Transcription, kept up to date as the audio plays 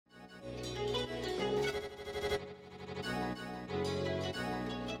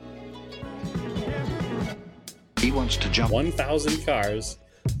He wants to jump 1,000 cars.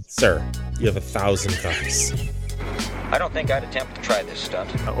 Sir, you have 1,000 cars. I don't think I'd attempt to try this stunt.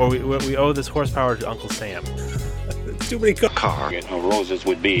 Or we owe this horsepower to Uncle Sam. Too many cars. car. You know, roses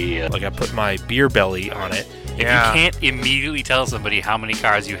would be... Like I put my beer belly on it. If you can't immediately tell somebody how many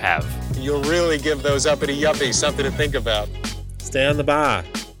cars you have. You'll really give those uppity yuppies something to think about. Stay on the bar.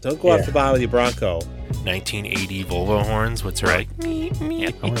 Don't go off the bar with your Bronco. 1980 Volvo horns. What's right? I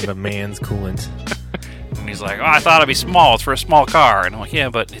want to have a man's coolant. And he's like, oh, I thought it'd be small. It's for a small car. And I'm like, yeah,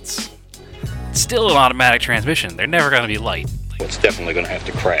 but it's still an automatic transmission. They're never going to be light. It's definitely going to have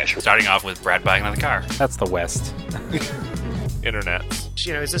to crash. Starting off with Brad buying another car. That's the West. Internet.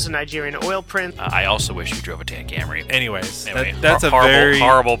 You know, is this a Nigerian oil print? I also wish you drove a Tan Camry. Anyways, Anyway, that's a horrible, very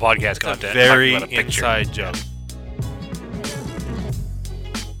horrible podcast content. Very Talking about a picture. inside joke.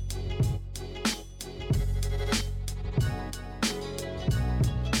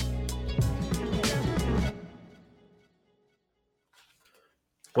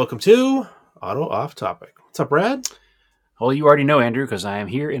 Welcome to Auto Off Topic. What's up, Brad? Well, you already know, Andrew, because I am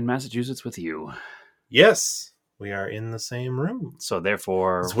here in Massachusetts with you. Yes, we are in the same room. So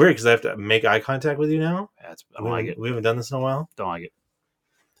therefore, It's weird because I have to make eye contact with you now. I don't like it. We haven't done this in a while. Don't like it.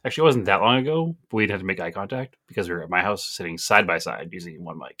 Actually, it wasn't that long ago, but we'd have to make eye contact because we were at my house sitting side by side using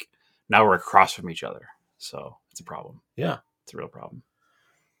one mic. Now we're across from each other. So it's a problem. Yeah. It's a real problem.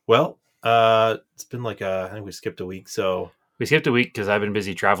 Well, it's been like I think we skipped a week, so We skipped a week because I've been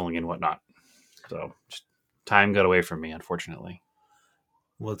busy traveling and whatnot. So just time got away from me, unfortunately.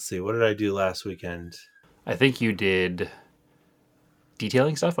 let's see. What did I do last weekend? I think you did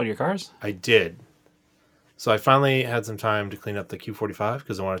detailing stuff on your cars. I did. So I finally had some time to clean up the Q45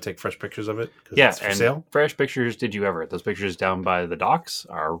 because I want to take fresh pictures of it. Yeah, it's for and sale. fresh pictures did you ever? Those pictures down by the docks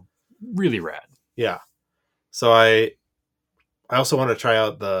are really rad. Yeah. So I also want to try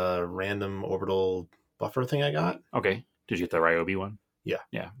out the random orbital buffer thing I got. Okay. Did you get the Ryobi one? Yeah.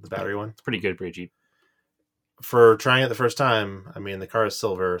 Yeah. The battery one. It's pretty good, pretty cheap. For trying it the first time, I mean, the car is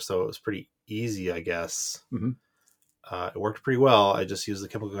silver, so it was pretty easy, I guess. Mhm. It worked pretty well. I just used the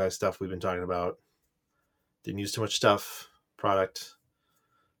Chemical Guy stuff we've been talking about. Didn't use too much stuff. Product.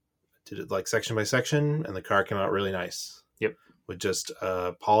 Did it like section by section, and the car came out really nice. Yep. With just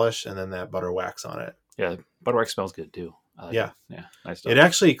polish and then that butter wax on it. Yeah. Butterwax smells good too. I like Yeah. it. Yeah. Nice stuff. It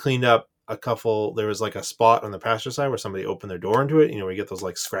actually cleaned up a couple. There was like a spot on the passenger side where somebody opened their door into it. You know, where you get those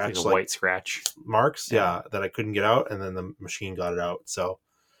like scratch, like a white scratch marks. Yeah. Yeah, that I couldn't get out, and then the machine got it out. So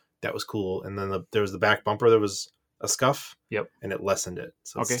that was cool. And then there was the back bumper. There was a scuff. Yep. And it lessened it.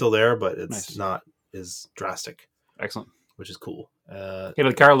 So Okay. it's still there, but it's Nice. not as drastic, Excellent. which is cool. Yeah,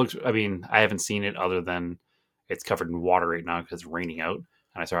 the car looks, I mean, I haven't seen it other than it's covered in water right now because it's raining out.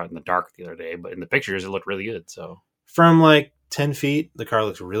 And I saw it in the dark the other day, but in the pictures, it looked really good. So, From like 10 feet, the car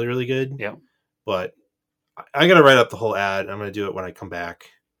looks really, really good. yeah. But I got to write up the whole ad. I'm going to do it when I come back.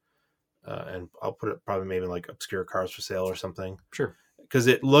 And I'll put it probably maybe like obscure cars for sale or something. Sure. Because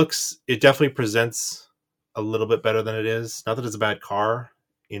it definitely presents a little bit better than it is. Not that it's a bad car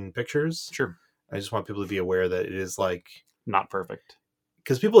in pictures. Sure. I just want people to be aware that it is like, Not perfect.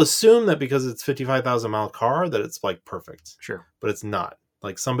 because people assume that because it's 55,000 mile car that it's like perfect, Sure. but it's not.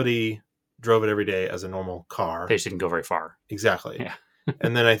 Like somebody drove it every day as a normal car. They just didn't go very far. Exactly. Yeah.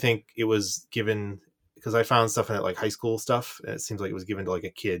 And then I think it was given, because I found stuff in it like high school stuff. And it seems like it was given to like a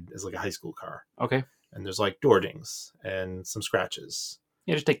kid as like a high school car. Okay. And there's like door dings and some scratches.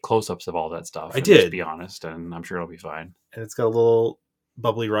 Yeah, just take close-ups of all that stuff. I and did. Just be honest, and I'm sure it'll be fine. And it's got a little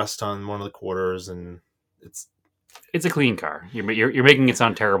bubbly rust on one of the quarters, and it's It's a clean car. You're making it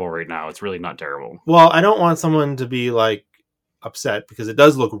sound terrible right now. It's really not terrible. well, I don't want someone to be like upset because it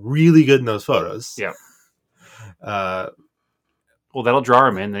does look really good in those photos. Yeah. Well, that'll draw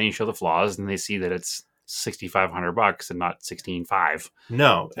them in. Then you show the flaws, and they see that it's $6,500 and not $16,500.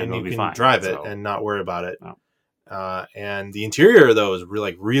 no, And and they'll you be can fine, drive it so- and not worry about it. No. And the interior though is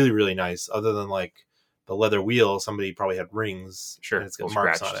really, really nice. Other than like the leather wheel, somebody probably had rings. Sure, and it's got little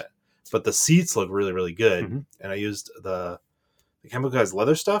marks scratched. on it. But the seats look really, really good. Mhm. And I used the Chemical Guys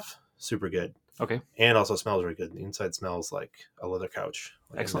leather stuff, super good. Okay. And also smells really good. The inside smells like a leather couch,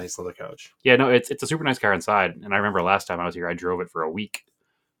 like Excellent. a nice leather couch. Yeah, no, it's a super nice car inside. And I remember last time I was here, I drove it for a week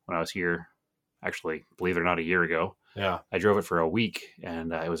when I was here. Actually, believe it or not, a year ago. Yeah, I drove it for a week,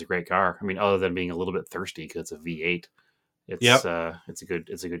 and it was a great car. I mean, other than being a little bit thirsty because it's a V8, it's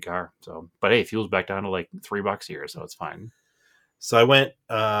it's a good car. So, but hey, fuel's back down to like $3 here, so it's fine. So I went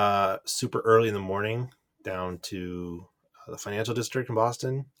super early in the morning down to the financial district in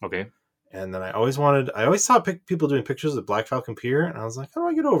Boston. Okay. And then I always saw people doing pictures of the Black Falcon Pier. And I was like, how do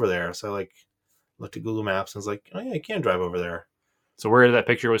I get over there? So I like looked at Google Maps and was like, oh yeah, I can drive over there. So where that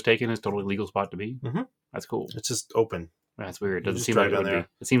picture was taken is totally legal spot to be. Mhm. That's cool. It's just open. That's weird. It You doesn't just seem like drive it down would there. be.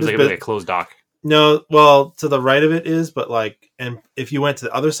 It seems There's like it would be bit- a closed dock. No, well, to the right of it is, but like, and if you went to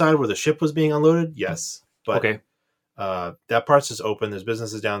the other side where the ship was being unloaded, yes. But Okay. that part's just open. There's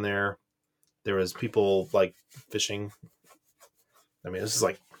businesses down there. There was people like fishing. I mean, this is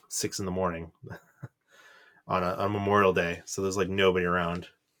like 6 a.m. on a Memorial Day, so there's like nobody around.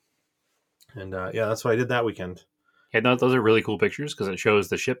 And yeah, that's what I did that weekend. Yeah, no, those are really cool pictures because it shows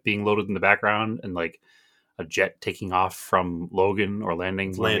the ship being loaded in the background and like a jet taking off from Logan or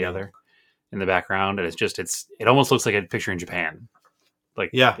landing one or the other in the background, and it almost looks like a picture in Japan.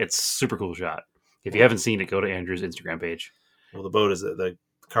 Like, Yeah. it's super cool shot. If you haven't seen it, go to Andrew's Instagram page. Well, the boat is the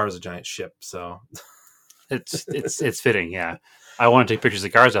car is a giant ship, so It's fitting, yeah. I want to take pictures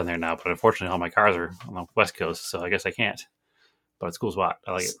of cars down there now, but unfortunately all my cars are on the West Coast, so I guess I can't. But it's a cool spot.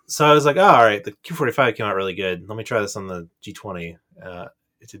 I like it. So I was like, oh, all right, the Q45 came out really good. Let me try this on the G20.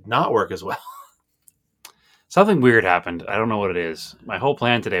 It did not work as well. Something weird happened. I don't know what it is. My whole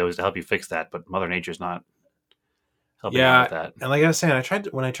plan today was to help you fix that, but Mother Nature's not helping out with that. And like I was saying,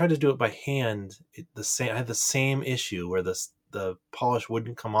 when I tried to do it by hand, I had the same issue where the polish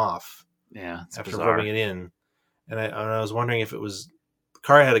wouldn't come off Yeah, it's after bizarre. rubbing it in. And I was wondering if it was the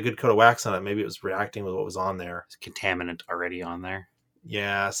car had a good coat of wax on it. Maybe it was reacting with what was on there. It's contaminant already on there.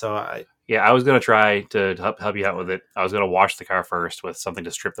 Yeah, so I was going to try to help you out with it. I was going to wash the car first with something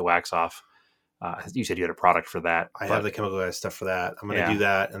to strip the wax off. You said you had a product for that. have the chemical guy stuff for that. I'm going to Yeah. do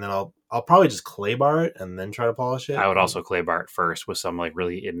that, and then I'll probably just clay bar it and then try to polish it. I would also clay bar it first with some like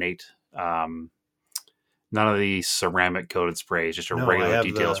really innate, none of the ceramic coated sprays, just a No, I regular have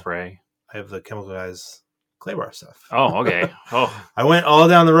detail the- spray. I have the chemical guy's clay bar stuff. Oh, okay. Oh, I went all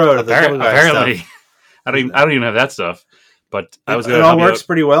down the road of the chemical guy's apparently, stuff. I don't even have that stuff. But I was It going to all help you works out.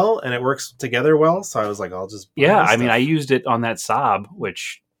 pretty well, and it works together well. So I was like, I'll just buy Yeah, this I mean, stuff. I used it on that Saab,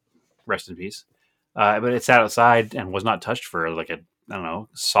 which rest in peace. But it sat outside and was not touched for like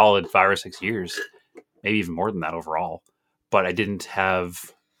solid 5 or 6 years, maybe even more than that overall. But I didn't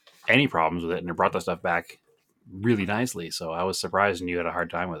have any problems with it, and it brought the stuff back really nicely. So I was surprised, and you had a hard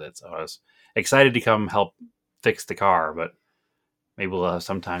time with it. So I was excited to come help fix the car, but maybe we'll have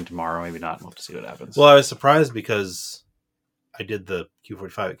some time tomorrow, maybe not. We'll have to see what happens. Well, I was surprised because I did the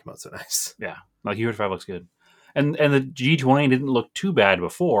Q45. It came out so nice. Yeah, like Q45 looks good. And the G20 didn't look too bad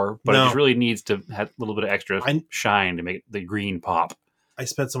before, but it No. just really needs to have a little bit of extra I- shine to make the green pop. I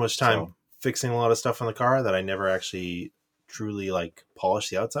spent so much time So- fixing a lot of stuff on the car that I never actually truly like polished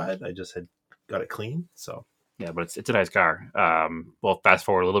the outside. I just had got it clean. So Yeah, but it's a nice car. Well, fast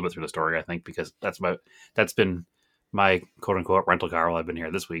forward a little bit through the story, I think, because that's been my quote unquote rental car while I've been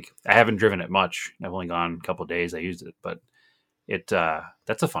here this week. I haven't driven it much. I've only gone a couple of days. I used it, but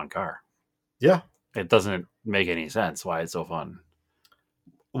that's a fun car. yeah, It doesn't make any sense why it's so fun.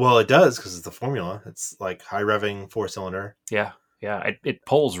 well, it does because it's the formula. It's like high revving 4-cylinder. Yeah. It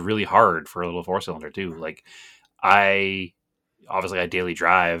pulls really hard for a little 4-cylinder too. Like I daily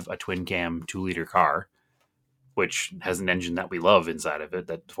drive a twin cam 2-liter car, which has an engine that we love inside of it,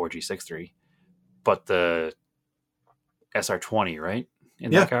 that 4G63. But the SR20, right?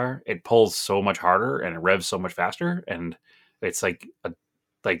 In Yeah. that car, it pulls so much harder and it revs so much faster, and it's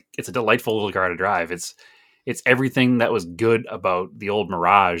it's a delightful little car to drive. It's everything that was good about the old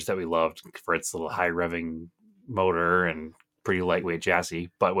Mirage that we loved for its little high revving motor and pretty lightweight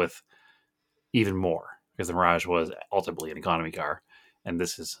chassis, but with even more, because the Mirage was ultimately an economy car, and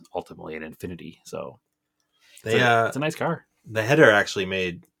this is ultimately an Infinity. So it's a nice car. The header actually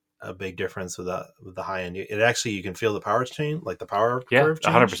made a big difference with the high end. It actually, you can feel the power chain, like the power Yeah, curve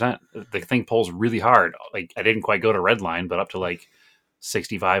change. 100%. The thing pulls really hard. Like I didn't quite go to Redline, but up to like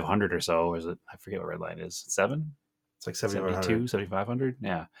 6,500 or so. Or is it? I forget what Redline is. 7? It's like 72, 7,500. 7,500?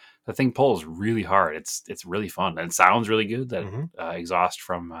 Yeah. The thing pulls really hard. It's really fun. And it sounds really good. That Mhm. exhaust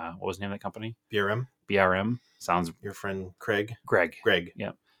from, what was the name of that company? BRM. BRM. Sounds Your friend Greg. Greg.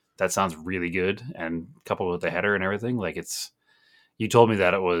 Yeah. That sounds really good. And coupled with the header and everything, like you told me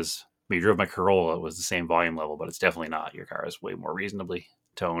that it was, when you drove my Corolla, it was the same volume level, but it's definitely not. Your car is way more reasonably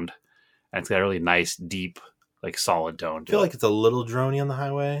toned. And it's got a really nice, deep, like solid tone I to feel it. like it's a little droney on the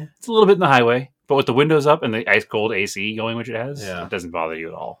highway. It's a little bit in the highway, but with the windows up and the ice cold AC going, which it has, Yeah. it doesn't bother you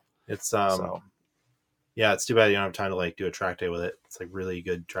at all. It's So, yeah, it's too bad you don't have time to like do a track day with it. It's like really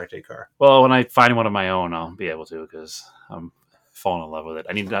good track day car. well, when I find one of my own, I'll be able to, because I'm falling in love with it.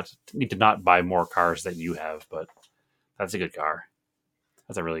 I need to not buy more cars that you have, but that's a good car.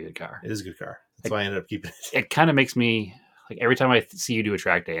 That's a really good car. It is a good car. That's why I ended up keeping it. It kind of makes me like every time I see you do a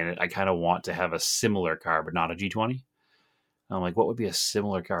track day in it, I kind of want to have a similar car, but not a G20. And I'm like, what would be a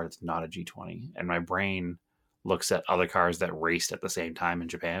similar car that's not a G20? And my brain looks at other cars that raced at the same time in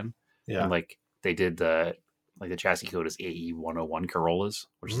Japan. Yeah. And like they did the chassis code is AE 101 Corollas,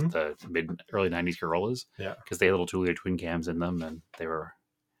 which is the early 90s Corollas. Yeah. Because they had little 2-liter twin cams in them and they were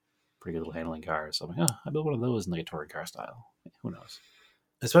pretty good little handling cars. So I'm like, I built one of those in like a touring car style. Who knows?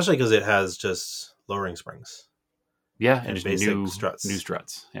 Especially because it has just lowering springs. Yeah, and just basic new struts. New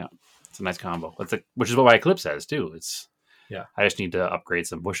struts. Yeah. It's a nice combo. Which is what my Eclipse has too. I just need to upgrade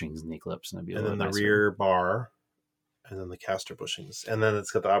some bushings in the Eclipse, and it'd be And then the rear bar, and then the caster bushings, and then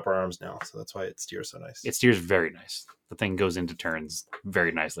it's got the upper arms now, so that's why it steers so nice. It steers very nice. The thing goes into turns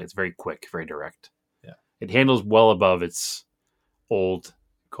very nicely. It's very quick, very direct. Yeah, it handles well above its old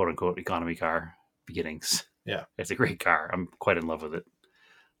quote unquote economy car beginnings. Yeah, it's a great car. I'm quite in love with it.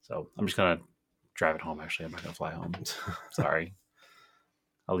 So I'm just gonna drive it home. Actually, I'm not gonna fly home. Sorry,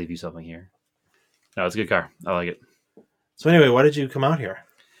 I'll leave you something here. No, it's a good car. I like it. So anyway, why did you come out here?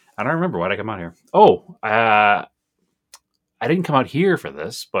 I don't remember why did I come out here. Oh, I didn't come out here for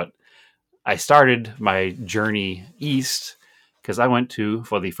this, but I started my journey east because I went to,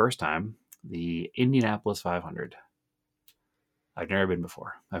 for the first time, the Indianapolis 500. I've never been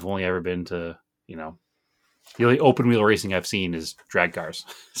before. I've only ever been to, the only open wheel racing I've seen is drag cars.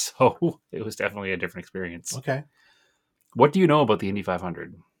 So it was definitely a different experience. Okay. What do you know about the Indy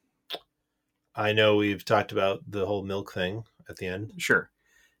 500? I know we've talked about the whole milk thing at the end. Sure.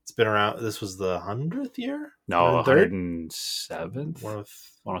 It's been around. This was the 100th year? No, 103rd? 107th?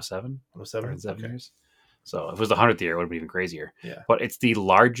 107? 107? 7 years. So if it was the 100th year, it would have been even crazier. Yeah. But it's the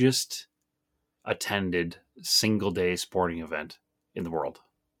largest attended single day sporting event in the world.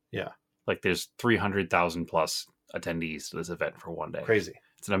 Yeah. Like there's 300,000 plus attendees to this event for one day. Crazy.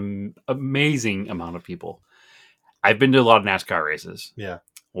 It's an amazing amount of people. I've been to a lot of NASCAR races. Yeah.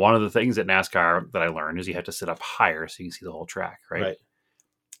 One of the things at NASCAR that I learned is you have to sit up higher so you can see the whole track, right?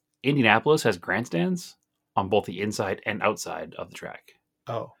 Indianapolis has grandstands on both the inside and outside of the track.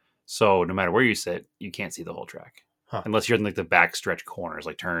 Oh. So no matter where you sit, you can't see the whole track. Huh. Unless you're in like the back stretch corners,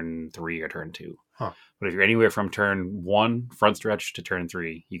 like turn 3 or turn 2. Huh. But if you're anywhere from turn 1 front stretch to turn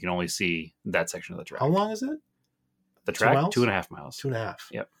 3, you can only see that section of the track. How long is it? The track, 2 miles? 2.5 miles. 2.5.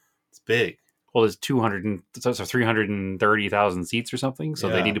 Yep. It's big. Well, there's 330,000 seats or something, so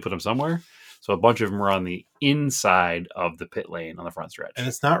they need to put them somewhere. So a bunch of them are on the inside of the pit lane on the front stretch. And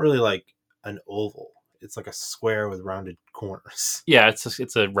it's not really like an oval. It's like a square with rounded corners. Yeah,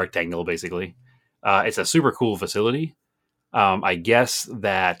 it's a rectangle, basically. It's a super cool facility. I guess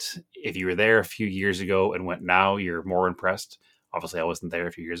that if you were there a few years ago and went now, you're more impressed. Obviously, I wasn't there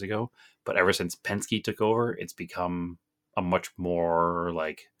a few years ago. But ever since Penske took over, it's become a much more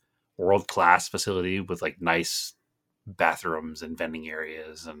like world-class facility with like nice bathrooms and vending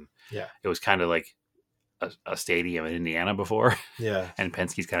areas. And it was kind of like a stadium in Indiana before. Yeah. And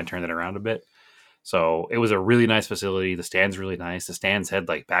Penske's kind of turned it around a bit. So it was a really nice facility. The stand's really nice. The stands had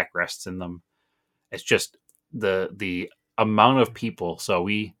like backrests in them. It's just the amount of people. So let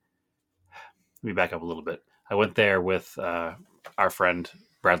me back up a little bit. I went there with our friend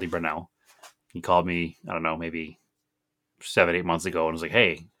Bradley Brunell. He called me, I don't know, maybe 7-8 months ago and was like,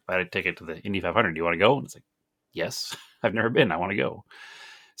 hey, I had a ticket to the Indy 500. Do you want to go? And it's like, yes, I've never been. I want to go.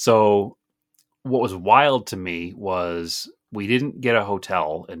 So what was wild to me was we didn't get a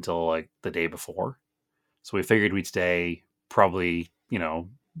hotel until like the day before. So we figured we'd stay probably,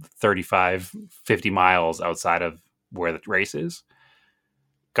 35, 50 miles outside of where the race is.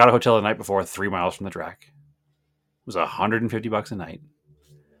 Got a hotel the night before, 3 miles from the track. It was $150 a night.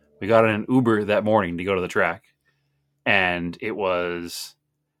 We got in an Uber that morning to go to the track, and it was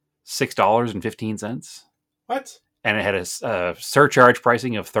 $6.15. What? And it had a surcharge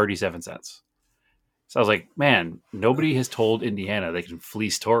pricing of 37 cents. So I was like, man, nobody has told Indiana they can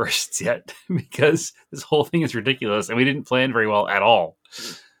fleece tourists yet because this whole thing is ridiculous. And we didn't plan very well at all.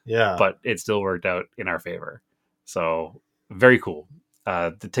 Yeah. But it still worked out in our favor. So very cool.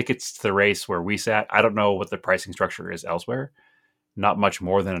 The tickets to the race where we sat, I don't know what the pricing structure is elsewhere. Not much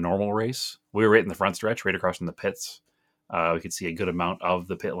more than a normal race. We were right in the front stretch, right across from the pits. We could see a good amount of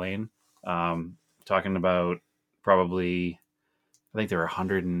the pit lane. Talking about probably, I think there were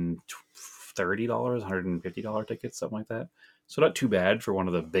 $130, $150 tickets, something like that. So not too bad for one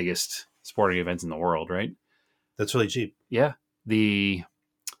of the biggest sporting events in the world, right? That's really cheap. Yeah. The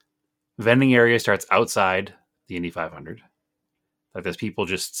vending area starts outside the Indy 500. Like there's people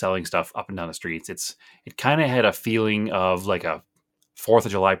just selling stuff up and down the streets. It kind of had a feeling of like a 4th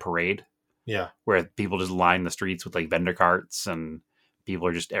of July parade. Yeah. Where people just line the streets with like vendor carts and people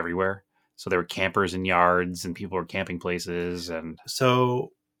are just everywhere. So there were campers in yards and people were camping places. And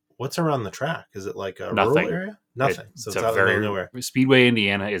so what's around the track? Is it like a rural area? Nothing. So it's out in the middle of nowhere. Speedway,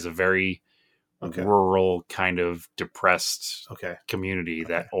 Indiana is a very Okay. rural kind of depressed Okay. community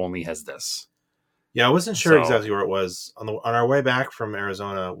that only has this. Yeah, I wasn't sure So- exactly where it was. On our way back from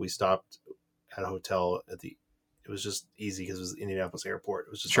Arizona, we stopped at a hotel at the. It was just easy because it was Indianapolis Airport.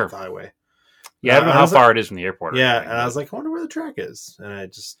 It was just Sure. off the highway. Yeah, I don't know I how was far it is from the airport. or Yeah, anything, and I but- was like, I wonder where the track is, and I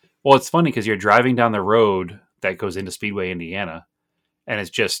just well, it's funny because you're driving down the road that goes into Speedway, Indiana, and it's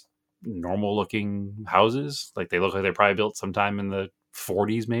just normal looking houses. Like they look like they're probably built sometime in the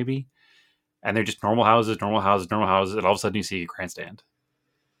 40s, maybe. And they're just normal houses, normal houses, normal houses. And all of a sudden you see a grandstand.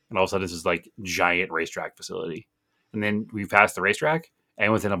 And all of a sudden this is like giant racetrack facility. And then we pass the racetrack,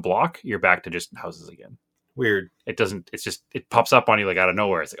 and within a block, you're back to just houses again. weird. It doesn't, it's just, it pops up on you like out of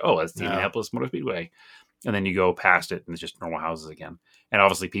nowhere. It's like, oh, that's the Yeah. Indianapolis Motor Speedway. And then you go past it and it's just normal houses again. And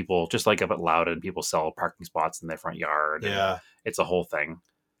obviously people, just like up at Loudon, people sell parking spots in their front yard. and Yeah, it's a whole thing.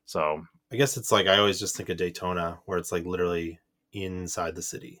 So I guess it's like I always just think of Daytona, where it's like literally inside the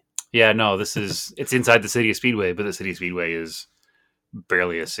city. yeah, no, this is, it's inside the city of Speedway, but the city of Speedway is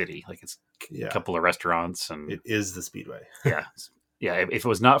barely a city. Like it's Yeah, a couple of restaurants and it is the Speedway. yeah. Yeah. If it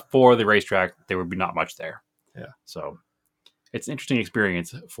was not for the racetrack, there would be not much there. Yeah. So it's an interesting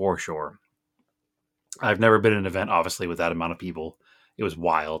experience for sure. I've never been in an event, obviously, with that amount of people. It was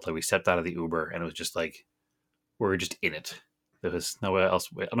wild. Like we stepped out of the Uber and it was just like, we were just in it. There was no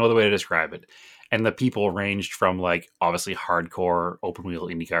other way to describe it. And the people ranged from like obviously hardcore open wheel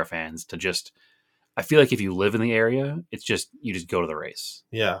IndyCar fans to just, I feel like if you live in the area, it's just, you just go to the race.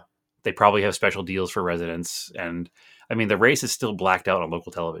 Yeah, They probably have special deals for residents. And I mean, the race is still blacked out on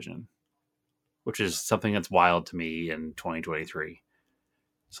local television, which is something that's wild to me in 2023.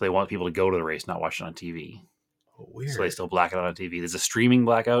 So they want people to go to the race, not watch it on TV. weird. So they still black it out on TV. There's a streaming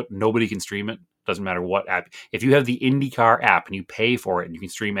blackout. Nobody can stream it. Doesn't matter what app. If you have the IndyCar app and you pay for it and you can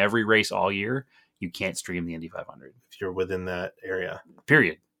stream every race all year, you can't stream the Indy 500. If you're within that area,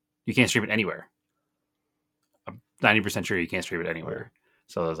 Period. You can't stream it anywhere. I'm 90% sure you can't stream it anywhere.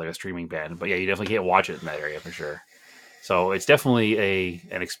 So there's like a streaming ban. But yeah, you definitely can't watch it in that area for sure. So it's definitely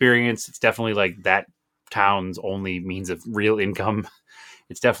an experience. It's definitely like that town's only means of real income.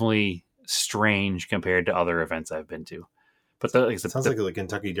 It's definitely strange compared to other events I've been to. But it sounds like the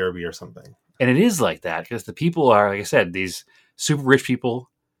Kentucky Derby or something. and it is like that because the people are, like I said, these super rich people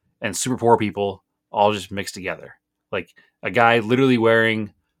and super poor people all just mixed together. Like a guy literally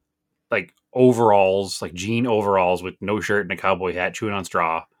wearing like overalls, like jean overalls with no shirt and a cowboy hat, chewing on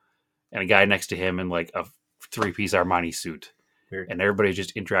straw, and a guy next to him in like a 3-piece Armani suit. Weird. And everybody's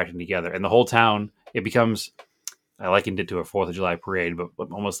just interacting together. And the whole town, it becomes, I likened it to a 4th of July parade,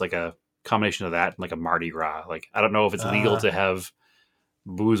 but almost like a combination of that and like a Mardi Gras. Like, I don't know if it's legal to have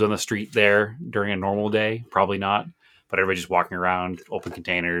booze on the street there during a normal day. Probably not. But everybody's just walking around, open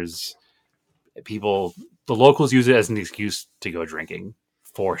containers. People, the locals use it as an excuse to go drinking,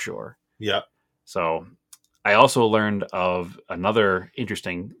 for sure. Yeah, So I also learned of another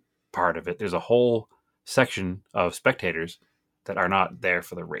interesting part of it. There's a whole section of spectators that are not there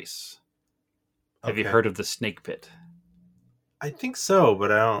for the race. Have you Okay. heard of the Snake Pit? I think so,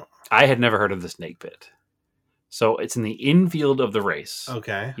 but I don't. I had never heard of the Snake Pit. So it's in the infield of the race.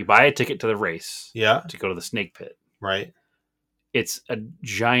 Okay. You buy a ticket to the race Yeah. to go to the Snake Pit. Right. It's a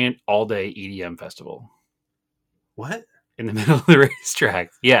giant all-day EDM festival What? in the middle of the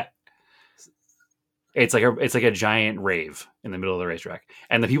racetrack. Yeah. It's like a giant rave in the middle of the racetrack.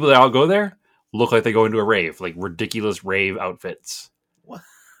 And the people that all go there look like they go into a rave, like ridiculous rave outfits. What?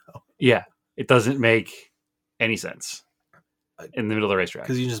 Yeah. It doesn't make any sense in the middle of the racetrack.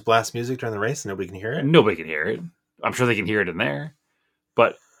 Because you just blast music during the race and nobody can hear it. Nobody can hear it. I'm sure they can hear it in there.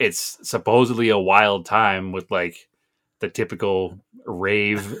 But it's supposedly a wild time with like the typical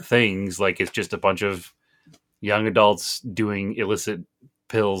rave things. Like it's just a bunch of young adults doing illicit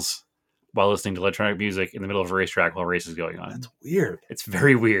pills while listening to electronic music in the middle of a racetrack while a race is going on. That's weird. It's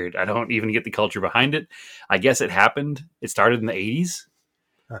very weird. I don't even get the culture behind it. I guess it happened. It started in the 80s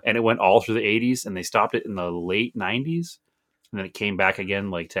and it went all through the 80s and they stopped it in the late 90s. And then it came back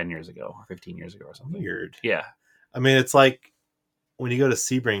again like 10 years ago or 15 years ago or something. Weird. Yeah. I mean, it's like when you go to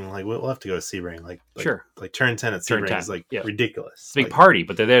Sebring, like we'll have to go to Sebring. Like Sure. Like turn 10 at Turn Sebring 10, is like yeah. ridiculous. It's a big Like, party,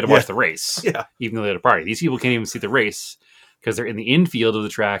 but they're there to Yeah. watch the race. Yeah. Even though they're at a party. These people can't even see the race because they're in the infield of the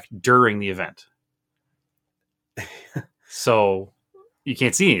track during the event. So you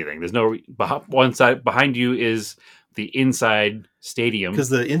can't see anything. There's no one side behind you is the inside stadium. Because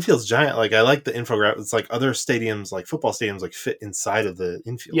the infield's giant. Like I like the infographic. It's like other stadiums, like football stadiums, like fit inside of the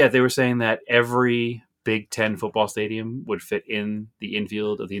infield. Yeah, they were saying that every Big Ten football stadium would fit in the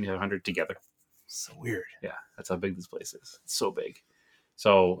infield of the Indy 500 together. So weird. Yeah, that's how big this place is. It's so big.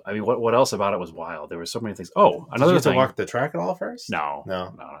 So, I mean, what else about it was wild? There were so many things. Oh, Did you another have to thing. walk the track at all first? No,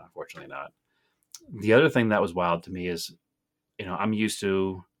 No. unfortunately not. The other thing that was wild to me is, I'm used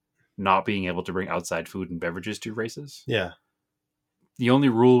to not being able to bring outside food and beverages to races. Yeah. The only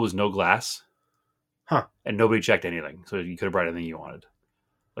rule was no glass. Huh. And nobody checked anything. So you could have brought anything you wanted.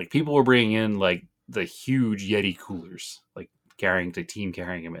 Like, people were bringing in, like, the huge Yeti coolers, like, carrying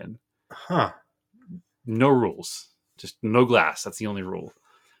them in. Huh. No rules. Just no glass. That's the only rule.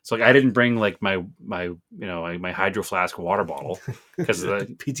 So, like, I didn't bring, like, my Hydro Flask water bottle because of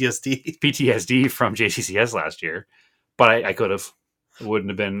the PTSD from JCCS last year. But I could have. It wouldn't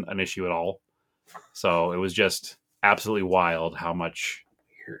have been an issue at all. So it was just absolutely wild how much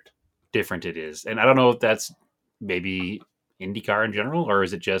different it is. And I don't know if that's maybe IndyCar in general, or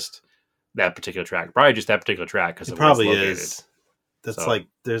is it just that particular track? Probably just that particular track because it probably is. That's like,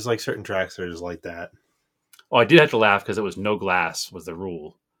 there's like certain tracks that are just like that. Oh, I did have to laugh because it was no glass was the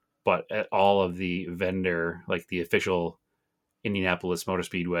rule. But at all of the vendor, like the official Indianapolis Motor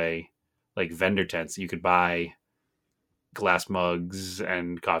Speedway, like vendor tents, you could buy glass mugs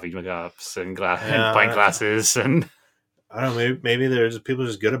and coffee cups and and pint glasses, and I don't know, maybe there's people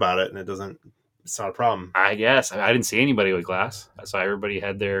just good about it and it's not a problem. I guess I didn't see anybody with glass. I saw everybody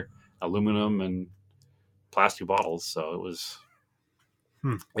had their aluminum and plastic bottles, so it was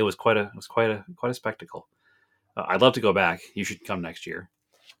quite a spectacle. I'd love to go back. You should come next year.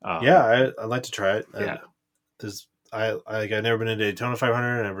 I'd like to try it. Yeah, I've never been to Daytona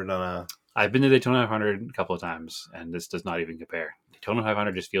 500. I've never done I've been to Daytona 500 a couple of times, and this does not even compare. Daytona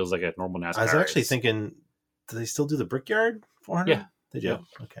 500 just feels like a normal NASCAR. I was actually thinking, do they still do the Brickyard 400? Yeah. They do? Yeah.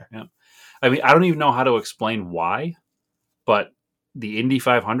 Okay. Yeah. I mean, I don't even know how to explain why, but the Indy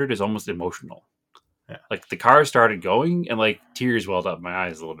 500 is almost emotional. Yeah. Like, the car started going, and, like, tears welled up in my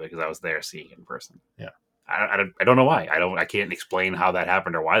eyes a little bit because I was there seeing it in person. Yeah. I don't know why. I can't explain how that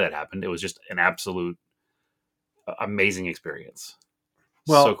happened or why that happened. It was just an absolute amazing experience.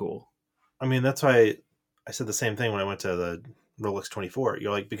 Well, so cool. I mean, that's why I said the same thing when I went to the Rolex 24.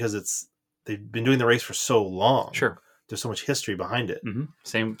 You're like, because they've been doing the race for so long. Sure. There's so much history behind it. Mm-hmm.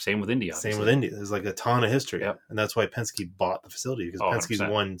 Same with Indy. Obviously. Same with Indy. There's like a ton of history. Yep. And that's why Penske bought the facility, because Penske's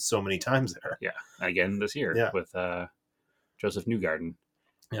 100%. won so many times there. Yeah. Again this year with Joseph Newgarden.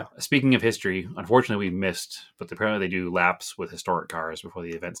 Yeah. Speaking of history, unfortunately we missed, but apparently they do laps with historic cars before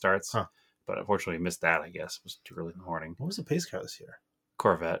the event starts. Huh. But unfortunately we missed that, I guess. It was too early in the morning. What was the pace car this year?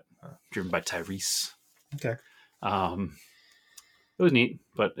 Corvette, driven by Tyrese. Okay. It was neat,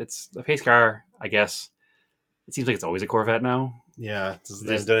 but it's a pace car, I guess. It seems like it's always a Corvette now. Yeah.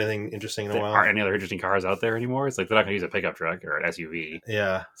 They haven't done anything interesting in a while. There aren't any other interesting cars out there anymore. It's like they're not going to use a pickup truck or an SUV.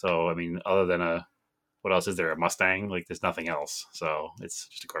 Yeah. So, I mean, other than what else is there? A Mustang? Like, there's nothing else. So, it's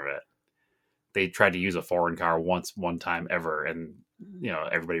just a Corvette. They tried to use a foreign car one time ever, and,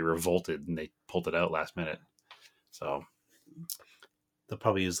 everybody revolted, and they pulled it out last minute. So, they'll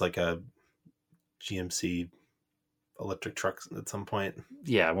probably use like a GMC electric truck at some point.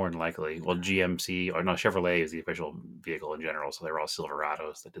 Yeah, more than likely. Well, Chevrolet is the official vehicle in general, so they were all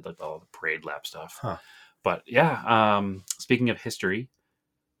Silverados that did like all the parade lap stuff. Huh. But yeah, speaking of history,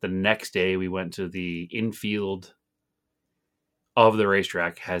 the next day we went to the infield of the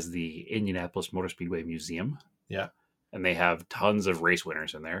racetrack has the Indianapolis Motor Speedway Museum. Yeah. And they have tons of race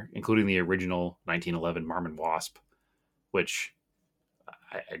winners in there, including the original 1911 Marmon Wasp, which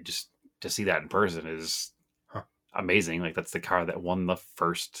I just, to see that in person is amazing. Like, that's the car that won the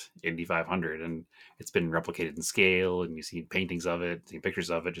first Indy 500, and it's been replicated in scale, and you've seen paintings of it, seen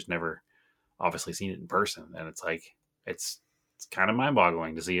pictures of it, just never obviously seen it in person. And it's like, it's kind of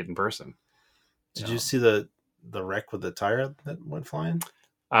mind-boggling to see it in person. Did you see the wreck with the tire that went flying?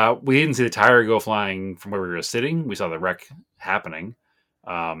 We didn't see the tire go flying from where we were sitting. We saw the wreck happening.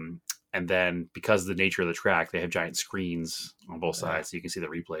 And then, because of the nature of the track, they have giant screens on both sides, so you can see the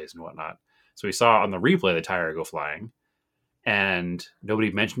replays and whatnot. So we saw on the replay the tire go flying, and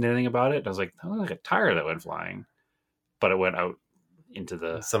nobody mentioned anything about it. I was like, that looked like a tire that went flying, but it went out into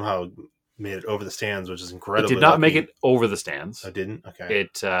the... Somehow made it over the stands, which is incredible. It did not make it over the stands. I didn't? Okay.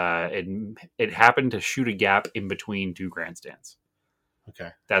 It happened to shoot a gap in between two grandstands.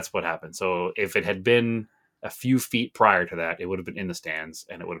 Okay. That's what happened. So if it had been a few feet prior to that, it would have been in the stands,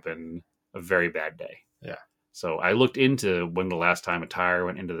 and it would have been a very bad day. Yeah. So I looked into when the last time a tire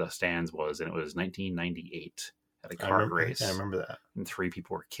went into the stands was, and it was 1998 at a kart race. I remember that. And 3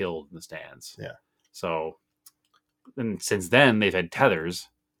 people were killed in the stands. Yeah. So, and since then, they've had tethers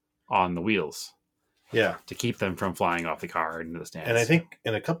on the wheels. Yeah. To keep them from flying off the car into the stands. And I think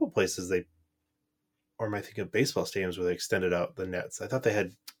in a couple of places or am I thinking of baseball stadiums where they extended out the nets? I thought they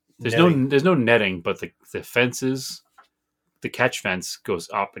had There's no netting, but the fences the catch fence goes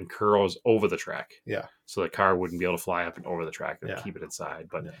up and curls over the track. Yeah. So the car wouldn't be able to fly up and over the track and Yeah. keep it inside.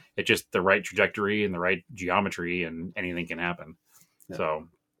 But Yeah. it's just the right trajectory and the right geometry, and anything can happen. Yeah. So,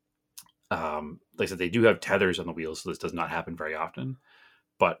 like I said, they do have tethers on the wheels, so this does not happen very often.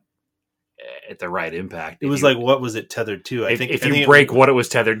 But at the right impact, It was like, what was it tethered to? if you break what it was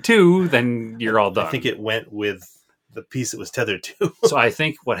tethered to, then you're all done. I think it went with the piece it was tethered to. So I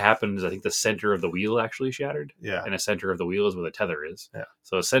think what happened is I think the center of the wheel actually shattered. Yeah. And the center of the wheel is where the tether is. Yeah.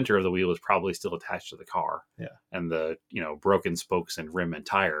 So the center of the wheel is probably still attached to the car. Yeah. And the, broken spokes and rim and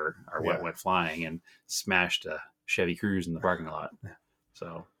tire are what Yeah. went flying and smashed a Chevy Cruze in the parking lot. Yeah.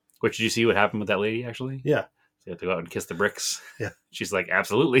 So, which did you see what happened with that lady actually? Yeah. So you have to go out and kiss the bricks. Yeah. She's like,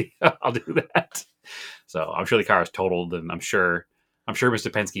 absolutely, I'll do that. So I'm sure the car is totaled, and I'm sure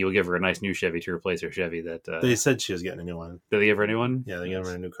Mr. Penske will give her a nice new Chevy to replace her Chevy. That They said she was getting a new one. did they give her a new one? Yeah, they gave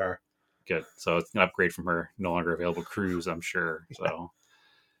her a new car. Good. So it's an upgrade from her no longer available Cruze, I'm sure.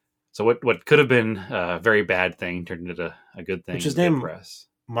 So what could have been a very bad thing turned into a good thing. Which is in good named press.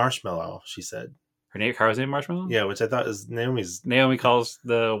 Marshmallow, she said. Her car's name Marshmallow? Yeah, which I thought is Naomi's. Naomi calls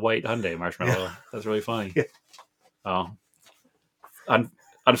the white Hyundai Marshmallow. Yeah. That's really funny. Yeah. Oh.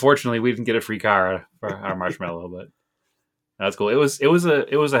 Unfortunately, we didn't get a free car for our Marshmallow, but that's cool. It was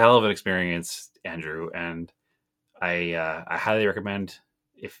a hell of an experience, Andrew, and I highly recommend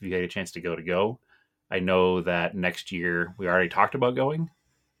if you get a chance to go. I know that next year we already talked about going,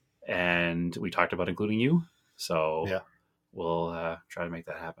 and we talked about including you. So Yeah. we'll try to make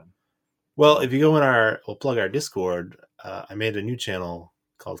that happen. Well, if you go in we'll plug our Discord. I made a new channel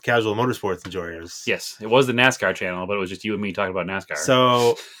called Casual Motorsports Enjoyers. Yes, it was the NASCAR channel, but it was just you and me talking about NASCAR.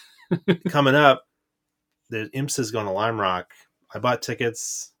 So coming up, the IMSA going to Lime Rock. I bought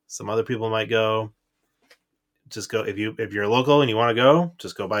tickets. Some other people might go. Just go if you're local and you want to go.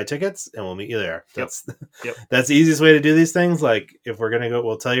 Just go buy tickets, and we'll meet you there. That's that's the easiest way to do these things. Like if we're gonna go,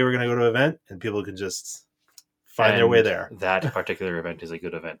 we'll tell you we're gonna go to an event, and people can just find their way there. That particular event is a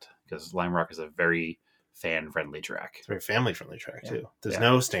good event because Lime Rock is a very fan-friendly track. It's a very family-friendly track too. There's Yeah.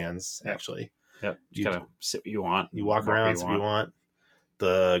 no stands Yeah. actually. Yep, You- you kind of sit what you want. You walk where around if you want.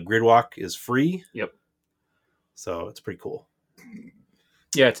 The grid walk is free. Yep. So it's pretty cool.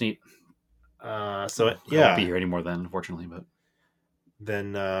 Yeah, it's neat. So I won't be yeah, here anymore then, unfortunately, but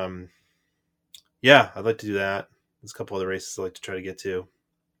then yeah, I'd like to do that. There's a couple other races I'd like to try to get to.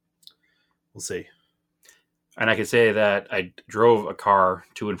 We'll see. and I could say that I drove a car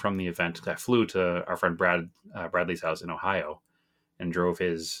to and from the event. I flew to our friend Bradley's house in Ohio and drove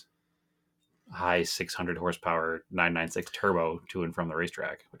his high 600 horsepower 996 turbo to and from the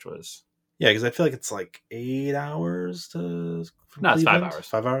racetrack, which was Yeah, because I feel like it's like 8 hours from No, it's 5 Cleveland. hours.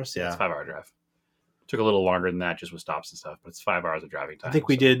 5 hours, yeah. it's a 5-hour drive. Took a little longer than that just with stops and stuff, but it's 5 hours of driving time. I think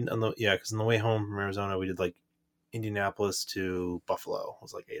we so- did because on the way home from Arizona, we did like Indianapolis to Buffalo. It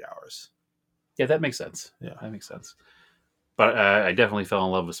was like 8 hours. Yeah, that makes sense. Yeah. That makes sense. But I definitely fell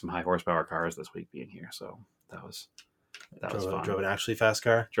in love with some high horsepower cars this week being here, so that was fun. Drove an actually fast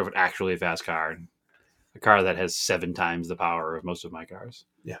car. Drove an actually fast car, a car that has 7 times the power of most of my cars.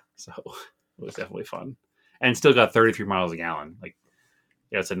 Yeah. So it was definitely fun, and still got 33 miles a gallon. Like,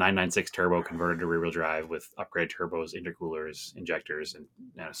 yeah, it's a 996 turbo converted to rear wheel drive with upgraded turbos, intercoolers, injectors, and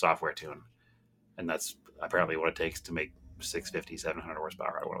a software tune, and that's apparently what it takes to make 650, 700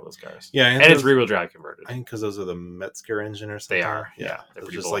 horsepower out of one of those cars. Yeah, and it's rear wheel drive converted. I think because those are the Metzger engine or something. They are, yeah. They're They're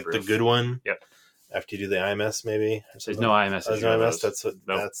pretty just like the bulletproof. good one. Yep. After you do the IMS, maybe. There's no IMS. There's issue no on IMS.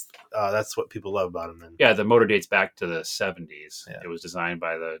 those. That's what people love about them. Then. Yeah, the motor dates back to the 70s. Yeah. It was designed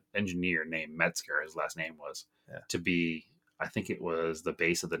by the engineer named Metzger, his last name was, to be, I think it was the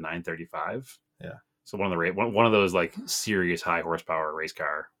base of the 935. Yeah. So one of those like serious high horsepower race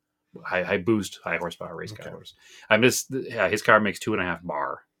car, high boost, high horsepower race Okay. cars. His car makes 2.5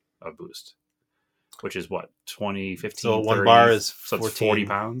 bar of boost, which is what, 20, 15, So 30, one bar is so it's 14. 40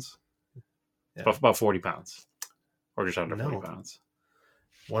 pounds. Yeah. About 40 pounds, or just under No. 40 pounds.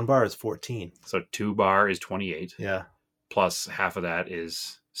 One bar is 14. So 2 bar is 28. Yeah. Plus half of that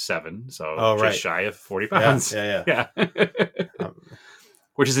is 7, so just right. shy of 40 pounds. Yeah. Yeah. Um,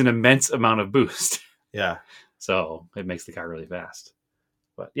 Which is an immense amount of boost. yeah. So it makes the car really fast.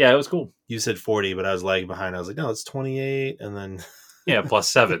 But yeah, it was cool. You said 40, but I was lagging behind. I was like, no, it's 28. And then, Yeah, plus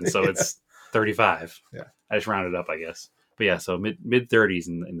 7, so it's 35. Yeah. I just rounded up, I guess. But yeah, so mid 30s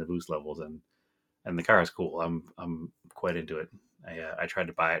in the boost levels, and the car is cool. I'm quite into it. I tried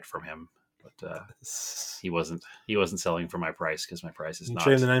to buy it from him, but he wasn't selling for my price because my price is you not.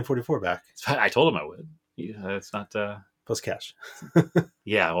 trade the 944 back I told him I would. It's not. plus cash.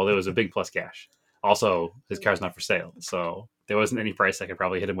 Yeah, well, there was a big plus cash. Also, his car's not for sale, so there wasn't any price I could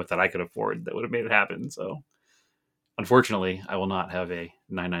probably hit him with that I could afford that would have made it happen. So, unfortunately, I will not have a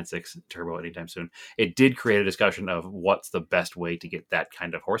 996 turbo anytime soon. It did create a discussion of what's the best way to get that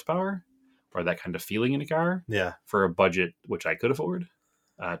kind of horsepower or that kind of feeling in a car Yeah. for a budget which I could afford.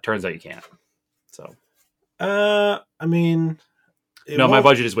 Turns out you can't. So, I mean, no, my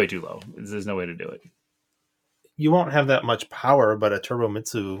budget is way too low. There's no way to do it. You won't have that much power, but a Turbo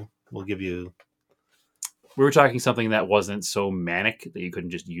Mitsu will give you. We were talking something that wasn't so manic that you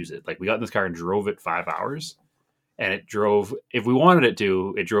couldn't just use it. Like, we got in this car and drove it 5 hours, and it drove, if we wanted it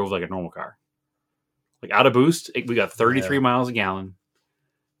to, it drove like a normal car. Like, out of boost, we got 33 miles a gallon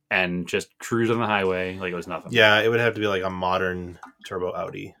and just cruised on the highway like it was nothing. Yeah, it would have to be like a modern turbo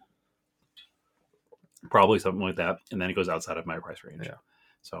Audi. Probably something like that. And then it goes outside of my price range. Yeah.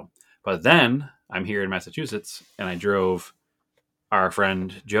 So, but then I'm here in Massachusetts, and I drove. Our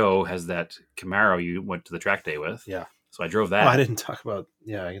friend Joe has that Camaro you went to the track day with. Yeah. So I drove that. Oh, I didn't talk about.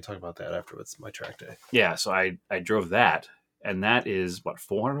 Yeah, I can talk about that afterwards. My track day. Yeah. So I drove that, and that is what,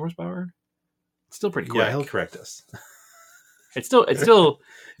 400 horsepower. It's still pretty quick. Yeah, he'll correct us. It's still.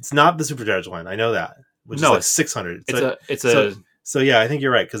 It's not the supercharged one. I know that. Which No, is like it's 600. It's a. So yeah, I think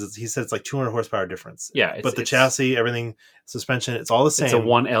you're right because he said it's like 200 horsepower difference. Yeah, but the chassis, everything, suspension, it's all the same. It's a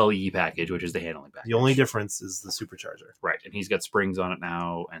 1LE package, which is the handling package. The only difference is the supercharger. Right, and he's got springs on it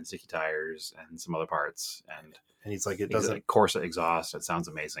now, and sticky tires, and some other parts, and he's like, it he's doesn't. like Corsa exhaust. It sounds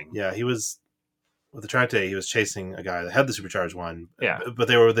amazing. Yeah, he was with the track day. He was chasing a guy that had the supercharged one. Yeah, but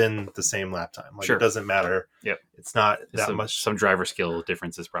they were within the same lap time. Like, sure. It doesn't matter. Yep, it's not that much. Some driver skill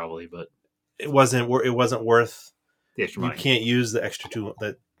differences probably, but it wasn't worth the extra money. You can't use the extra two.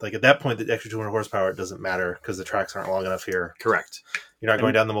 That like at that point, the extra 200 horsepower it doesn't matter because the tracks aren't long enough here. Correct. You're not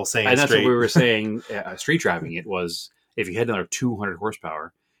going down the Mulsanne and that's straight. what we were saying. Street driving it was if you had another 200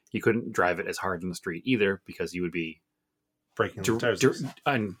 horsepower, you couldn't drive it as hard in the street either because you would be breaking the tires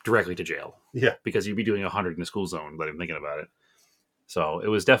and directly to jail. Yeah, because you'd be doing 100 in the school zone. But I'm thinking about it. So it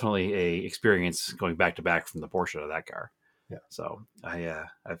was definitely a experience going back to back from the Porsche to that car. Yeah. So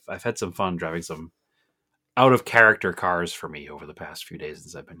I've had some fun driving some out of character cars for me over the past few days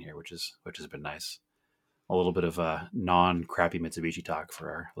since I've been here, which has been nice. A little bit of non crappy Mitsubishi talk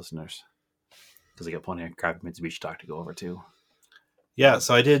for our listeners because I got plenty of crappy Mitsubishi talk to go over too. Yeah,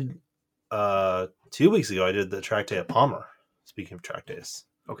 so I did 2 weeks ago. I did the track day at Palmer. Speaking of track days,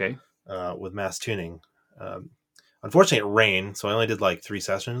 okay, with Mass Tuning. Unfortunately, it rained, so I only did like 3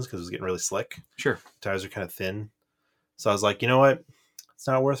 sessions because it was getting really slick. Sure, tires are kind of thin, so I was like, you know what, it's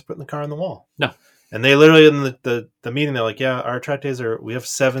not worth putting the car on the wall. No. And they literally in the meeting, they're like, yeah, our track days we have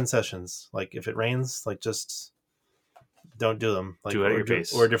 7 sessions. Like if it rains, like just don't do them. Like do it at your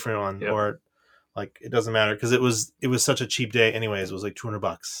pace. Or a different one. Yep. Or like, it doesn't matter. Cause it was such a cheap day anyways. It was like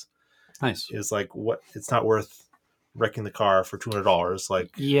 $200. Nice. It was like, what? It's not worth wrecking the car for $200.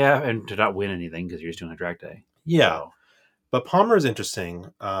 Like, yeah. And to not win anything cause you're just doing a track day. Yeah. So. But Palmer is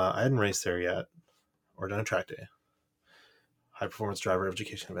interesting. I hadn't raced there yet or done a track day. High performance driver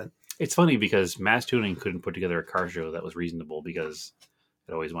education event. It's funny because Mass Tuning couldn't put together a car show that was reasonable because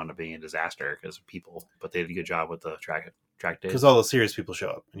it always wound up being a disaster because of people. But they did a good job with the track day. Because all the serious people show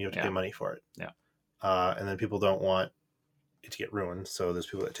up and you have to pay money for it. Yeah. And then people don't want it to get ruined. So there's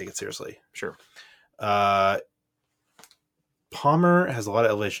people that take it seriously. Sure. Palmer has a lot of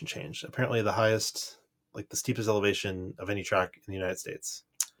elevation change. Apparently the highest, like the steepest elevation of any track in the United States.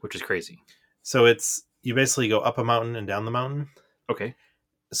 Which is crazy. So you basically go up a mountain and down the mountain. Okay.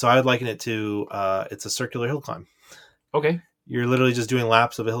 So I would liken it to it's a circular hill climb. Okay. You're literally just doing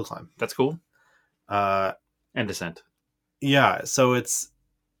laps of a hill climb. That's cool. And descent. Yeah. So it's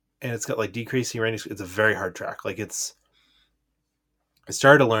got like decreasing range. It's a very hard track. Like I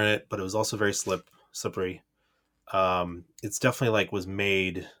started to learn it, but it was also very slippery. It's definitely like was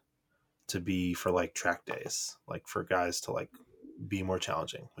made to be for like track days, like for guys to like be more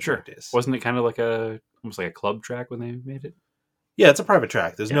challenging. Sure. Track days. Wasn't it kind of like almost like a club track when they made it? Yeah, it's a private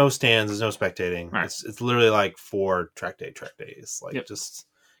track. There's no stands. There's no spectating. Right. It's literally like for track days. Like just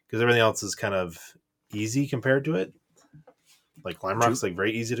because everything else is kind of easy compared to it. Like Lime Rock's like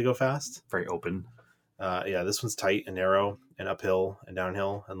very easy to go fast. Very open. Yeah, this one's tight and narrow and uphill and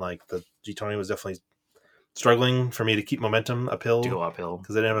downhill. And like the G20 was definitely struggling for me to keep momentum uphill. To go uphill.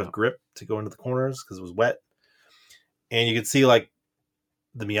 Because I didn't have a grip to go into the corners because it was wet. And you could see like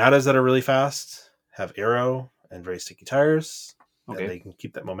the Miatas that are really fast have aero and very sticky tires. Okay. And they can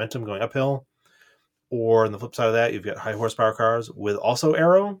keep that momentum going uphill. Or on the flip side of that, you've got high horsepower cars with also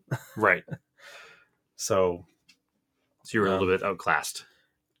aero. Right. So you were a little bit outclassed.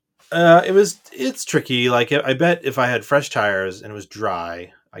 It's tricky. Like I bet if I had fresh tires and it was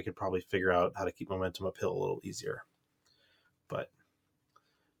dry, I could probably figure out how to keep momentum uphill a little easier. But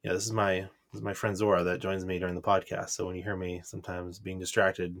yeah, this is my This is my friend Zora that joins me during the podcast. So when you hear me sometimes being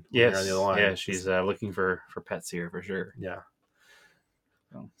distracted, when Yes. you're on the other line, Yeah, she's looking for pets here for sure. yeah.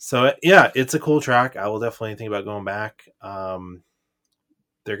 Oh. So yeah, it's a cool track. I will definitely think about going back.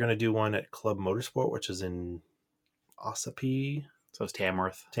 They're going to do one at Club Motorsport, which is in Ossipee, So it's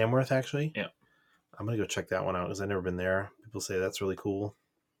Tamworth. Tamworth, actually. Yeah. I'm going to go check that one out because I've never been there. People say that's really cool.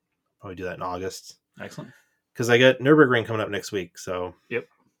 Probably do that in August. Excellent. Because I got Nürburgring coming up next week. So Yep.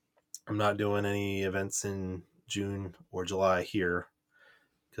 I'm not doing any events in June or July here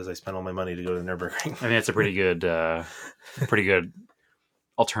because I spent all my money to go to Nürburgring. I mean, it's a pretty good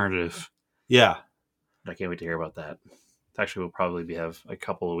alternative. Yeah. I can't wait to hear about that. Actually, we'll probably have a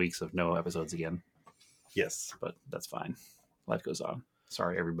couple of weeks of no episodes again, Yes. but that's fine. Life goes on.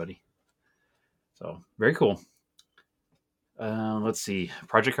 Sorry, everybody. So, very cool. Let's see.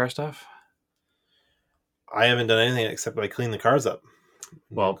 Project car stuff? I haven't done anything except I clean the cars up.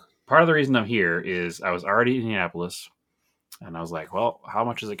 Well, part of the reason I'm here is I was already in Indianapolis, and I was like, well, how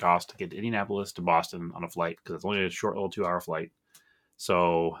much does it cost to get to Indianapolis to Boston on a flight? Because it's only a short little 2-hour flight.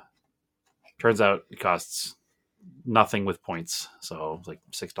 So, turns out it costs nothing with points. So, it's like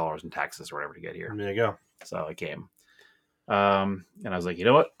 $6 in taxes or whatever to get here. There you go. So I came. And I was like, you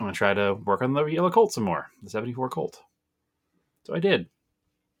know what? I'm going to try to work on the yellow Colt some more, the 74 Colt. So I did.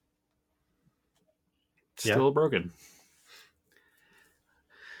 Still broken.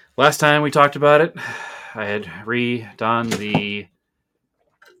 Last time we talked about it, I had redone the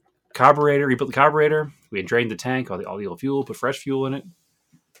carburetor, rebuilt the carburetor. We had drained the tank, all the old fuel, put fresh fuel in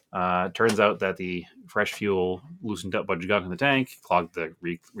it. Turns out that the fresh fuel loosened up a bunch of gunk in the tank, clogged the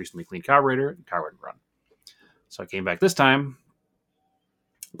recently cleaned carburetor, and the car wouldn't run. So I came back this time,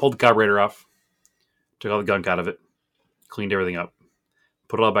 pulled the carburetor off, took all the gunk out of it, cleaned everything up,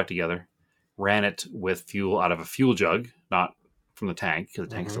 put it all back together, ran it with fuel out of a fuel jug, not from the tank, because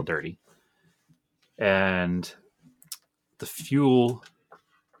the tank's still dirty. And the fuel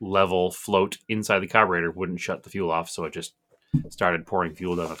level float inside the carburetor wouldn't shut the fuel off, so it just started pouring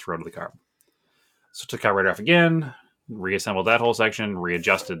fuel down the throat of the car. So took the carburetor off again, reassembled that whole section,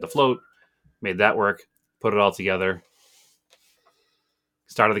 readjusted the float, made that work, put it all together,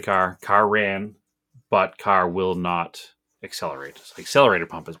 started the car ran, but car will not accelerate. So the accelerator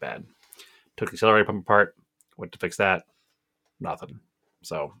pump is bad. Took the accelerator pump apart, went to fix that, nothing.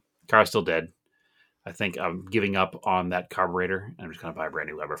 So car's still dead. I think I'm giving up on that carburetor, and I'm just going to buy a brand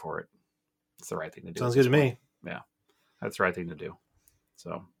new lever for it. It's the right thing to do. Sounds good to me. Yeah, that's the right thing to do.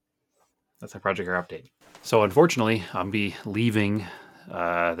 So that's my project car update. So unfortunately, I'll be leaving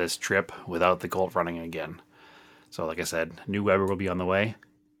this trip without the Colt running again. So like I said, new Weber will be on the way,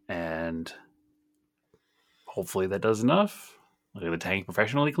 and hopefully that does enough. Look at the tank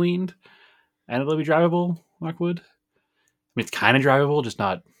professionally cleaned, and it'll be drivable, Lockwood. I mean, it's kind of drivable, just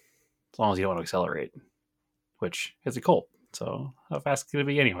not as long as you don't want to accelerate, which is a Colt. So how fast can it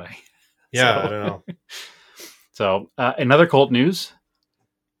be anyway? Yeah, So- I don't know. So another Colt news.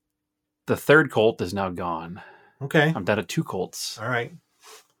 The third Colt is now gone. Okay. I'm down to 2 Colts. All right.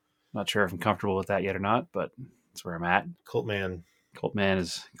 Not sure if I'm comfortable with that yet or not, but that's where I'm at. Colt man. Colt man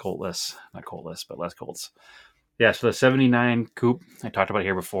is Coltless. Not Coltless, but less Colts. Yeah, so the 79 Coupe, I talked about it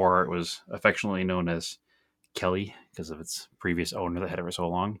here before. It was affectionately known as Kelly because of its previous owner that had it for so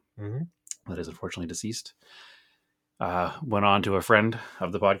long. Mm-hmm. That is unfortunately deceased. Went on to a friend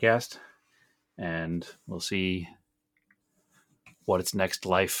of the podcast, and we'll see what its next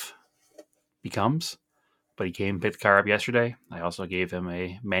life becomes. But he came and picked the car up yesterday. I also gave him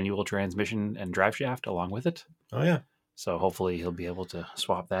a manual transmission and drive shaft along with it. Oh, yeah. So hopefully he'll be able to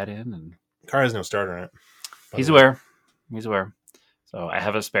swap that in. And Car has no starter in it. he's aware. He's aware. So I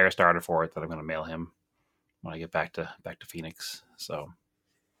have a spare starter for it that I'm going to mail him when I get back to Phoenix. So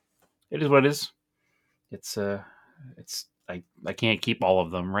it is what it is. It's I can't keep all of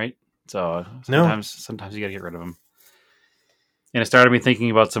them, right? So sometimes you got to get rid of them. And it started me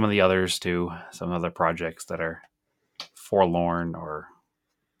thinking about some of the others too, some other projects that are forlorn or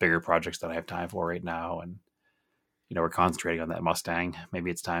bigger projects that I have time for right now. And, we're concentrating on that Mustang. Maybe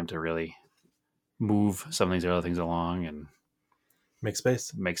it's time to really move some of these other things along and Make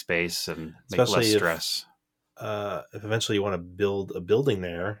space. make space and make Especially less if- stress. If eventually you want to build a building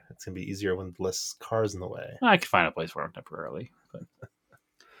there, it's going to be easier with less cars in the way. I can find a place for them temporarily. But.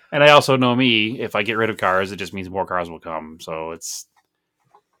 And I also know me, if I get rid of cars, it just means more cars will come. So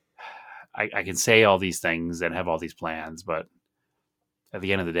I can say all these things and have all these plans, but at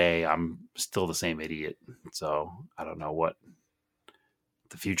the end of the day, I'm still the same idiot. So I don't know what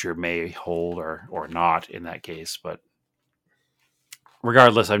the future may hold or not in that case. But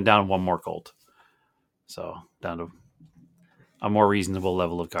regardless, I'm down one more Colt. So down to a more reasonable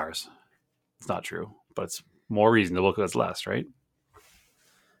level of cars. It's not true, but it's more reasonable because it's less, right?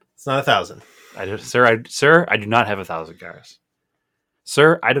 It's not 1,000. Sir, I do not have 1,000 cars.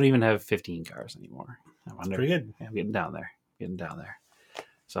 Sir, I don't even have 15 cars anymore. Pretty good. I'm getting down there.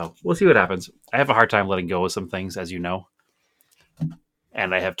 So we'll see what happens. I have a hard time letting go of some things, as you know.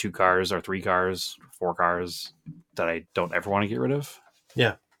 And I have 2 cars or 3 cars, 4 cars that I don't ever want to get rid of.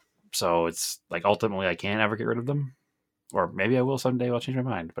 Yeah. So it's like ultimately I can't ever get rid of them. Or maybe I will someday. I'll change my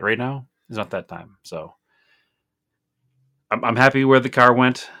mind. But right now, it's not that time. So I'm happy where the car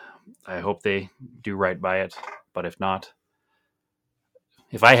went. I hope they do right by it. But if not,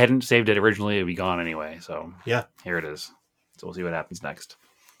 if I hadn't saved it originally, it would be gone anyway. So Yeah. here it is. So we'll see what happens next.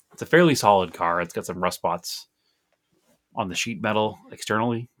 It's a fairly solid car. It's got some rust spots on the sheet metal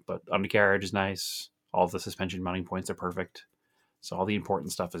externally, but undercarriage is nice. All the suspension mounting points are perfect. So all the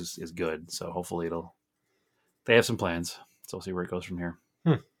important stuff is good. So hopefully they have some plans. So we'll see where it goes from here.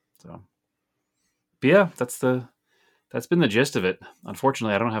 So, but yeah, that's been the gist of it.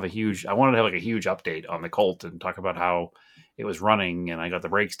 Unfortunately, I don't have I wanted to have like a huge update on the Colt and talk about how it was running and I got the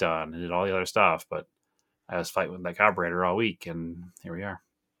brakes done and did all the other stuff, but I was fighting with that carburetor all week and here we are.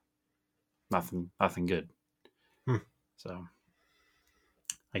 Nothing good. So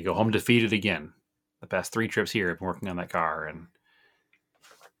I go home defeated again. The past 3 trips here, I've been working on that car. And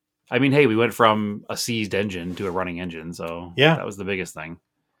I mean, hey, we went from a seized engine to a running engine. So yeah, that was the biggest thing.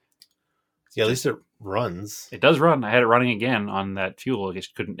 Yeah, at least it runs. It does run. I had it running again on that fuel. It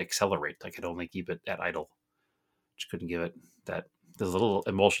just couldn't accelerate. I could only keep it at idle. Just couldn't give it that. There's a little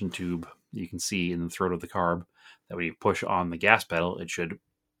emulsion tube you can see in the throat of the carb that when you push on the gas pedal, it should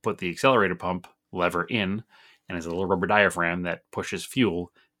put the accelerator pump lever in, and there's a little rubber diaphragm that pushes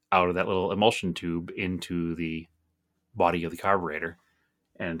fuel out of that little emulsion tube into the body of the carburetor.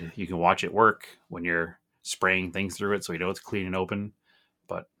 And you can watch it work when you're spraying things through it so you know it's clean and open.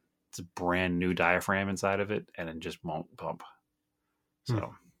 But it's a brand new diaphragm inside of it, and it just won't pump.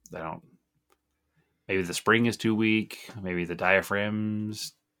 So they don't. Maybe the spring is too weak. Maybe the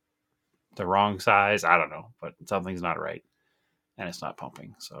diaphragm's the wrong size. I don't know, but something's not right, and it's not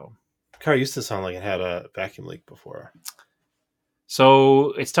pumping. So the car used to sound like it had a vacuum leak before.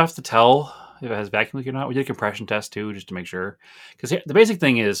 So it's tough to tell if it has vacuum leak or not. We did a compression test too, just to make sure. Because the basic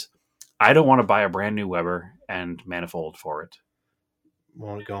thing is, I don't want to buy a brand new Weber and manifold for it.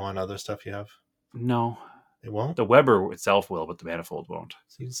 Won't it go on other stuff you have? No. It won't? The Weber itself will, but the manifold won't.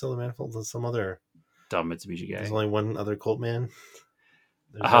 So you can sell the manifold to some other dumb Mitsubishi guy. There's only one other Colt man?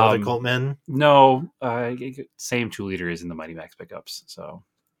 There's no other Colt men? No. Same 2-liter is in the Mighty Max pickups. So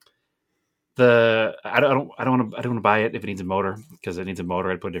I don't want to buy it if it needs a motor, because it needs a motor.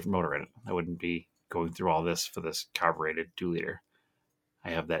 I'd put a different motor in it. I wouldn't be going through all this for this carbureted 2-liter. I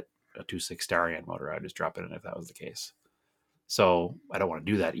have a 2.6 Starion motor. I'd just drop it in if that was the case. So I don't want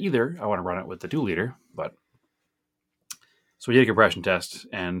to do that either. I want to run it with the 2-liter. But so we did a compression test,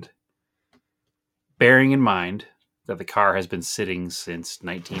 and bearing in mind that the car has been sitting since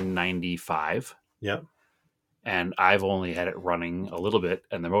 1995. Yep. And I've only had it running a little bit,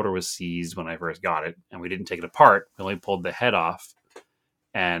 and the motor was seized when I first got it, and we didn't take it apart. We only pulled the head off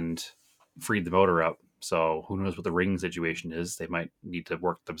and freed the motor up. So who knows what the ring situation is. They might need to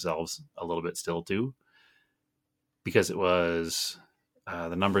work themselves a little bit still too, because it was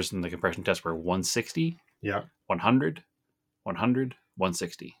the numbers in the compression test were 160, 100, 100,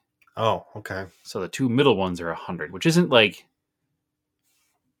 160. Oh, okay. So the 2 middle ones are 100, which isn't like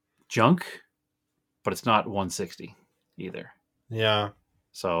junk, but it's not 160 either. Yeah.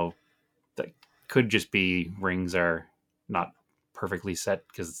 So that could just be rings are not perfectly set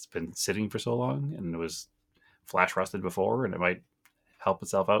because it's been sitting for so long and it was flash rusted before, and it might help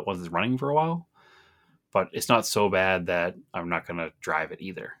itself out once it's running for a while. But it's not so bad that I'm not going to drive it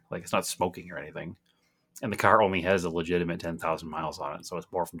either. Like, it's not smoking or anything. And the car only has a legitimate 10,000 miles on it, so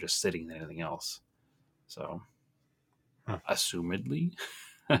it's more from just sitting than anything else. So, assumedly,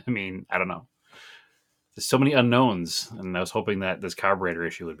 I mean, I don't know. There's so many unknowns, and I was hoping that this carburetor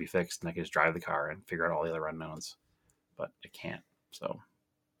issue would be fixed and I could just drive the car and figure out all the other unknowns. But I can't. So,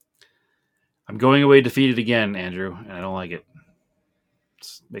 I'm going away defeated again, Andrew, and I don't like it.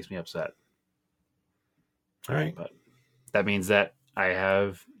 It makes me upset. All right. But that means that I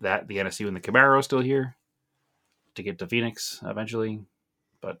have the NSU and the Camaro still here to get to Phoenix eventually,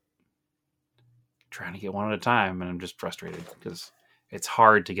 but trying to get one at a time, and I'm just frustrated because it's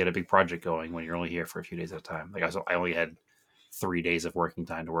hard to get a big project going when you're only here for a few days at a time. Like I only had 3 days of working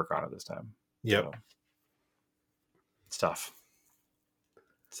time to work on it this time. Yep. So it's tough.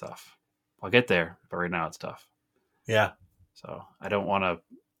 It's tough. I'll get there, but right now it's tough. Yeah. So I don't want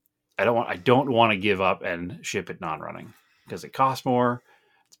to give up and ship it non-running because it costs more.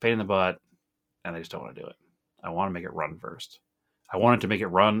 It's a pain in the butt. and I just don't want to do it. I want to make it run first. I wanted to make it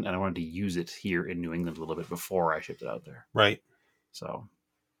run, and I wanted to use it here in New England a little bit before I shipped it out there. Right. So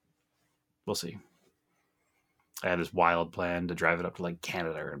we'll see. I had this wild plan to drive it up to like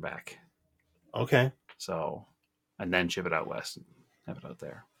Canada and back. Okay. So, and then ship it out west and have it out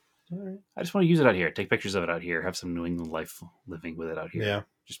there. All right. I just want to use it out here, take pictures of it out here, have some New England life living with it out here. Yeah.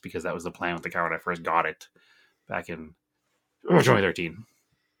 Just because that was the plan with the car when I first got it back in 2013.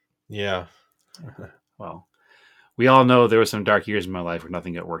 Yeah. Well, we all know there were some dark years in my life where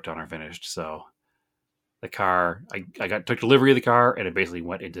nothing got worked on or finished. So the car, I took delivery of the car, and it basically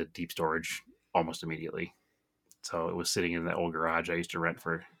went into deep storage almost immediately. So it was sitting in that old garage I used to rent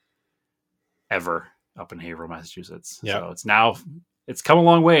for ever up in Haverhill, Massachusetts. Yeah. So it's come a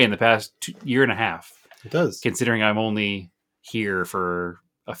long way in the past year and a half. It does. Considering I'm only here for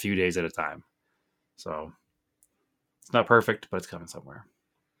a few days at a time. So it's not perfect, but it's coming somewhere.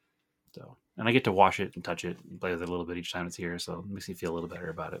 So, and I get to wash it and touch it and play with it a little bit each time it's here. So it makes me feel a little better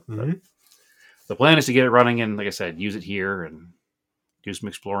about it. Mm-hmm. But the plan is to get it running and, like I said, use it here and do some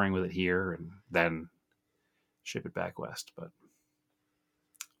exploring with it here and then ship it back west. But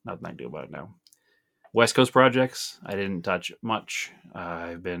nothing I can do about it now. West Coast projects, I didn't touch much.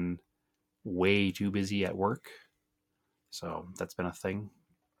 I've been way too busy at work. So that's been a thing.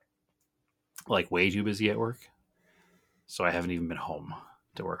 Like way too busy at work. So I haven't even been home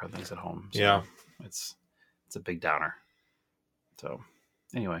to work on things at home. So yeah. It's a big downer. So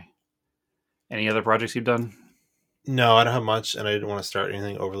anyway, any other projects you've done? No, I don't have much, and I didn't want to start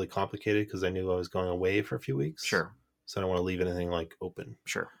anything overly complicated because I knew I was going away for a few weeks. Sure. So I don't want to leave anything like open.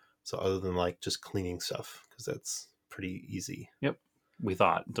 Sure. So other than like just cleaning stuff, because that's pretty easy. Yep. We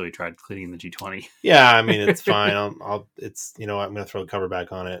thought until we tried cleaning the G20. Yeah, I mean it's fine. It's I'm gonna throw the cover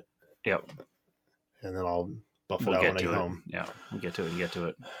back on it. Yep. And then I'll buff it out when I get home. Yeah, we'll get to it. You get to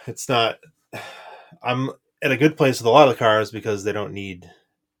it. It's not. I'm at a good place with a lot of the cars because they don't need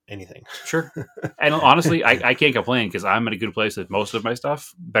anything. Sure. And honestly, I can't complain because I'm at a good place with most of my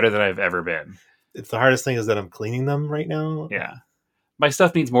stuff, better than I've ever been. It's the hardest thing is that I'm cleaning them right now. Yeah. My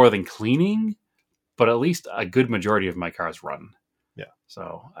stuff needs more than cleaning, but at least a good majority of my cars run. Yeah.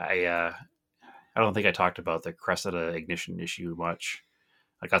 So I don't think I talked about the Cressida ignition issue much.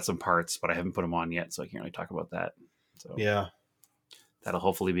 I got some parts, but I haven't put them on yet, so I can't really talk about that. So yeah, that'll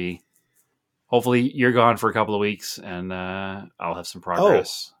hopefully you're gone for a couple of weeks, and I'll have some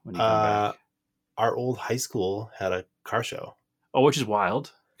progress when you come back. Our old high school had a car show. Oh, which is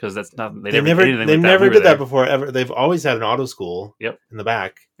wild because that's not they never did that before ever. They've always had an auto school. Yep. In the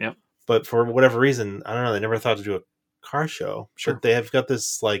back. Yep. But for whatever reason, I don't know. They never thought to do a car show. Sure. But they have got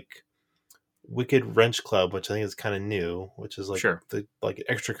this like Wicked Wrench Club, which I think is kind of new, which is like the like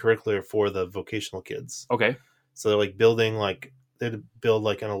extracurricular for the vocational kids. Okay. So they're like building they'd build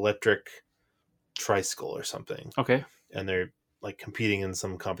like an electric tricycle or something. Okay. And they're like competing in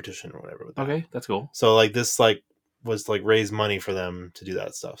some competition or whatever with that. Okay, that's cool. So like this was raise money for them to do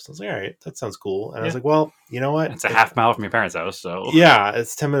that stuff. So I was like, all right, that sounds cool. And I was like, well, you know what? It's a half mile from your parents' house, so yeah,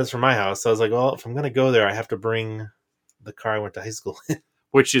 it's 10 minutes from my house. So I was like, well, if I'm gonna go there, I have to bring the car I went to high school in.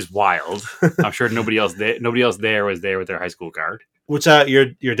 Which is wild. I'm sure nobody else there was there with their high school card. Which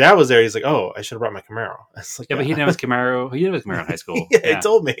your dad was there. He's like, oh, I should have brought my Camaro. I was like, yeah, but he didn't have his Camaro. He did have his Camaro in high school. Yeah, he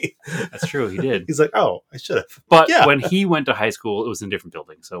told me. That's true. He did. He's like, oh, I should have. But when he went to high school, it was in a different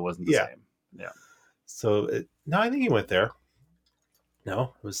building, so it wasn't the same. Yeah. So no, I think he went there.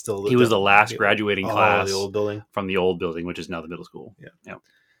 No, it was still. He was the last graduating class the old building from the old building, which is now the middle school. Yeah.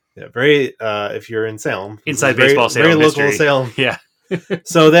 Yeah. Very. If you're in Salem, inside baseball, very Salem local history. Salem. Yeah.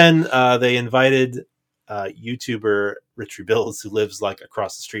 So then they invited YouTuber Richie Bills, who lives like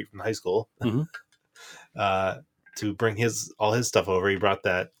across the street from the high school, to bring all his stuff over. He brought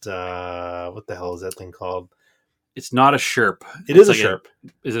that. What the hell is that thing called? It's not a Sherp. It is a Sherp.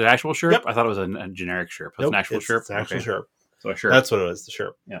 Is it an actual Sherp? Yep. I thought it was a generic Sherp. It's an actual Sherp. It's an actual Sherp. So a Sherp. That's what it was. The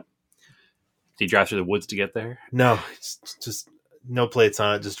Sherp. Yeah. Did you drive through the woods to get there? No, it's just no plates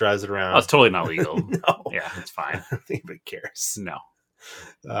on it. Just drives it around. Oh, it's totally not legal. No. Yeah, it's fine. I don't think anybody cares. No.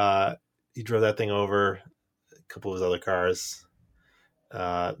 He drove that thing over a couple of his other cars.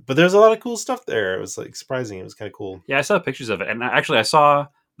 But there's a lot of cool stuff there. It was like surprising. It was kind of cool. Yeah, I saw pictures of it, and actually, I saw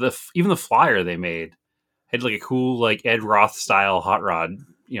even the flyer they made had like a cool like Ed Roth style hot rod,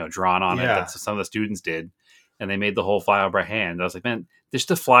 drawn on it that some of the students did, and they made the whole flyer by hand. I was like, man, just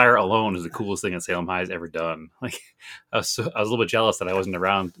the flyer alone is the coolest thing that Salem High has ever done. Like, I was a little bit jealous that I wasn't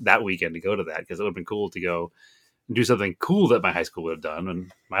around that weekend to go to that because it would have been cool to go and do something cool that my high school would have done,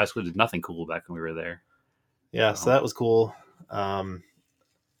 and my high school did nothing cool back when we were there. Yeah, so that was cool. That's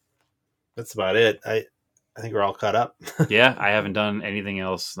about it. I think we're all caught up. Yeah, I haven't done anything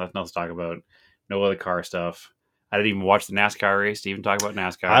else. Nothing else to talk about. No other car stuff. I didn't even watch the NASCAR race to even talk about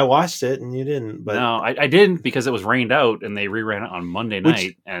NASCAR. I watched it and you didn't. But no, I didn't because it was rained out and they reran it on Monday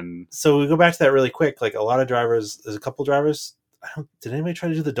night. And so we go back to that really quick. Like a lot of drivers, there's a couple drivers. Did anybody try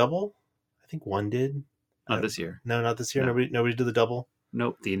to do the double? I think one did. not this year. No, not this year. No. Nobody did the double.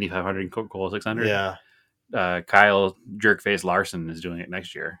 Nope. The Indy 500 and Coca-Cola 600. Yeah, Kyle Jerkface Larson is doing it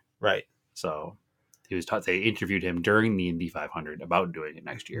next year. right. So he was taught. They interviewed him during the Indy 500 about doing it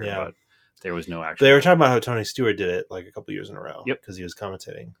next year. Yeah. But there was no action. They were talking about how Tony Stewart did it like a couple years in a row. Yep. Because he was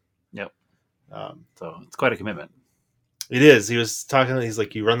commentating. Yep. Um, So it's quite a commitment. It is. He was talking. He's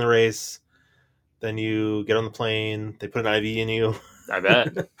like, you run the race, then you get on the plane. They put an IV in you. I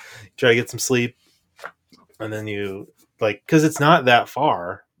bet. Try to get some sleep, and then you because it's not that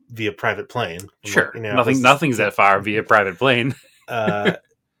far via private plane. Sure. You know, Nothing's that far via private plane.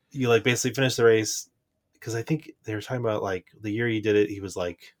 You basically finish the race because I think they were talking about the year he did it. He was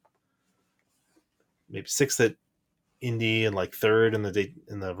maybe 6th at Indy and 3rd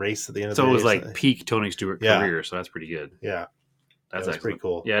in the race at the end of the So it day. was peak Tony Stewart career. So that's pretty good. Yeah, That's that's pretty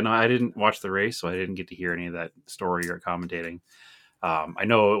cool. Yeah, no, I didn't watch the race, so I didn't get to hear any of that story or commentating. I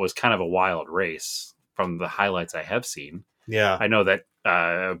know it was kind of a wild race from the highlights I have seen. Yeah, I know that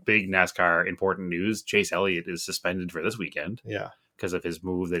big NASCAR important news, Chase Elliott is suspended for this weekend yeah, because of his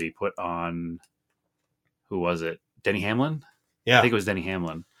move that he put on, who was it? Denny Hamlin? yeah. I think it was Denny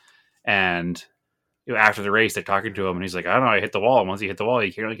Hamlin. And after the race, they're talking to him, and he's like, I don't know, I hit the wall. And once you hit the wall,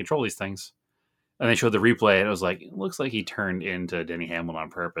 you can't really control these things. And they showed the replay, and it was like, it looks like he turned into Denny Hamlin on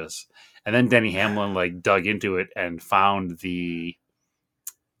purpose. And then Denny Hamlin dug into it and found the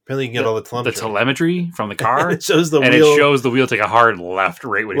Apparently, you can get all the telemetry. the telemetry from the car. It shows the and wheel. it shows the wheel take a hard left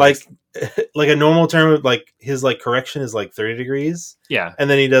right when like a normal term. His correction is 30 degrees, yeah, and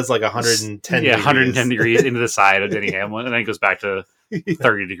then he does 110. yeah, degrees. 110 degrees into the side of Denny Hamlin, and then it goes back to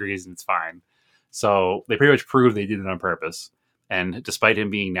 30 degrees, and it's fine. So they pretty much proved they did it on purpose. And despite him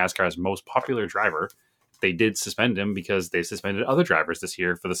being NASCAR's most popular driver, they did suspend him because they suspended other drivers this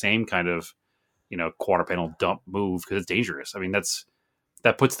year for the same kind of, quarter panel dump move because it's dangerous. I mean,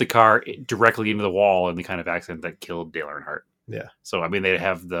 that puts the car directly into the wall in the kind of accident that killed Dale Earnhardt. Yeah. So, I mean, they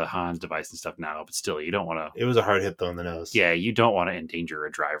have the Hans device and stuff now, but still, you don't want to. It was a hard hit though in the nose. Yeah, you don't want to endanger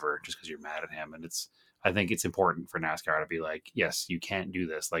a driver just because you're mad at him. And I think it's important for NASCAR to be like, yes, you can't do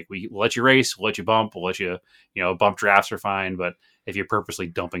this. We'll let you race, we'll let you bump, we'll let you, bump drafts are fine. But if you're purposely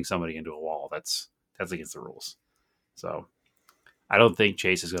dumping somebody into a wall, that's against the rules. So I don't think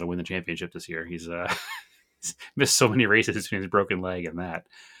Chase is going to win the championship this year. He's missed so many races between his broken leg and that.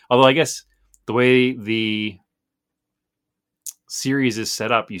 Although I guess the way the series is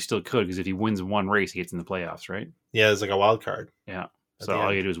set up, you still could, because if he wins one race, he gets in the playoffs, right? Yeah, it's like a wild card. Yeah. At So the all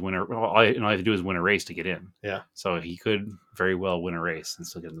end. you do is win all you have to do is win a race to get in. Yeah. So he could very well win a race and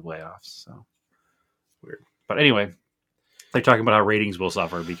still get in the playoffs. So Weird. But anyway, they're talking about how ratings will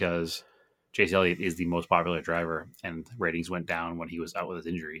suffer because Chase Elliott is the most popular driver, and ratings went down when he was out with his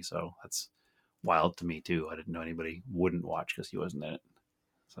injury. So that's wild to me too. I didn't know anybody wouldn't watch because he wasn't in it.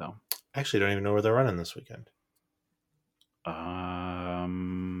 So I actually don't even know where they're running this weekend.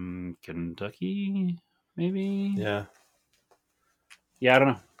 Kentucky, maybe. Yeah. Yeah, I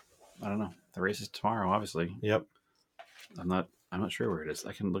don't know. The race is tomorrow, obviously. Yep. I'm not sure where it is.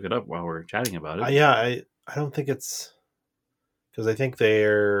 I can look it up while we're chatting about it. I don't think it's because I think they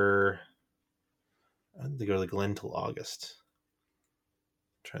go to the Glen till August.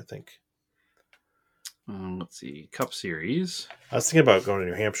 I'm trying to think. Let's see. Cup Series. I was thinking about going to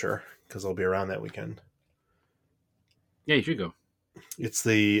New Hampshire because I'll be around that weekend. Yeah, you should go.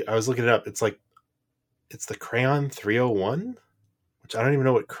 I was looking it up. It's the Crayon 301, which I don't even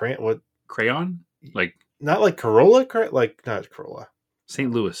know what Crayon? Like not like Corolla, not Corolla. St.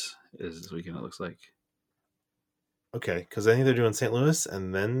 Louis is this weekend, it looks like. Okay, because I think they're doing St. Louis,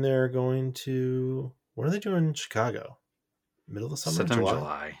 and then they're going to. What are they doing in Chicago? Middle of the summer, September,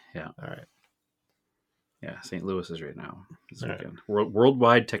 July. Yeah. All right. Yeah, St. Louis is right now. This All right. weekend.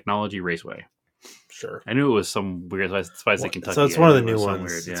 Worldwide Technology Raceway. Sure. I knew it was some weird. That's why I said Kentucky. So it's I one of the knew it new was some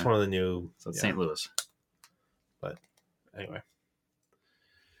ones. weird, It's yeah. one of the new. So it's yeah. St. Louis. Anyway,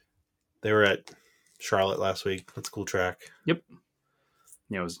 they were at Charlotte last week. That's a cool track. Yep.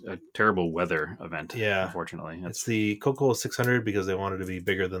 Yeah, it was a terrible weather event. Yeah. Unfortunately, It's the Coca-Cola 600 because they wanted to be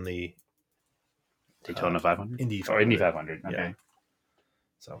bigger than the Daytona 500. Indy Oh, Indy 500. 500. Okay. Yeah.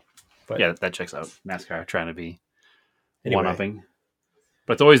 So, but Yeah, that checks out. NASCAR trying to be Anyway. one-upping.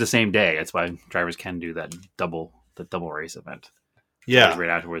 But it's always the same day. That's why drivers can do that double race event. yeah, Right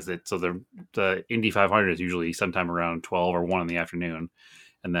afterwards. So the Indy 500 is usually sometime around 12 or 1 in the afternoon.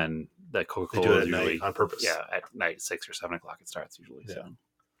 And then the they Coca-Cola do it is at usually night on purpose. yeah, at night, 6 or 7 o'clock it starts usually. Yeah. So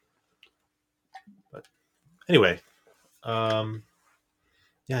Anyway, yeah,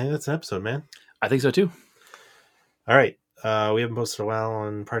 I think that's an episode, man. I think so too. All right. We haven't posted a while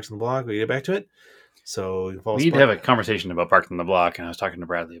on Parks on the Block. We get back to it. So you can follow We us need to on- have a conversation about Parks on the Block, and I was talking to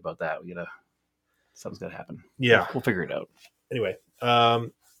Bradley about that. Something's got to happen. Yeah. We'll figure it out. Anyway,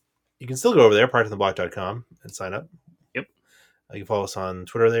 you can still go over there, parksontheblock.com, and sign up. Yep. You can follow us on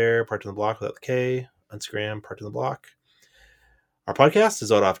Twitter there, Parks on the Block without the K, Instagram, Parks on the Block. Our podcast is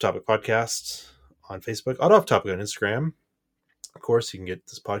Auto Off Topic Podcast on Facebook, Auto Off Topic on Instagram. Of course, you can get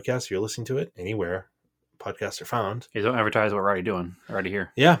this podcast if you're listening to it anywhere podcasts are found. Hey, don't advertise what we're already doing. Already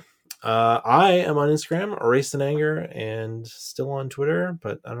here. Yeah. I am on Instagram, Erased in Anger, and still on Twitter,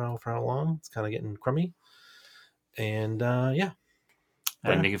 but I don't know for how long. It's kind of getting crummy. And yeah.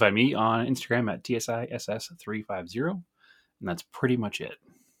 And you can find me on Instagram at TSISS350. And that's pretty much it.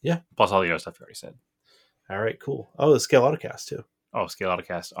 Yeah. Plus all the other stuff you already said. All right, cool. Oh, the Scale Autocast too. Oh, Scale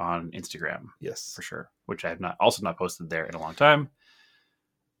Autocast on Instagram Yes. for sure, which I have not posted there in a long time.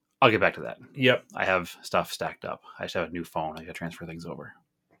 I'll get back to that. Yep. I have stuff stacked up. I just have a new phone. I got to transfer things over.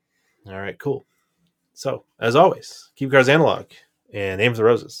 All right, cool. So, as always, keep cars analog and aim for the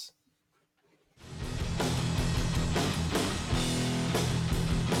roses.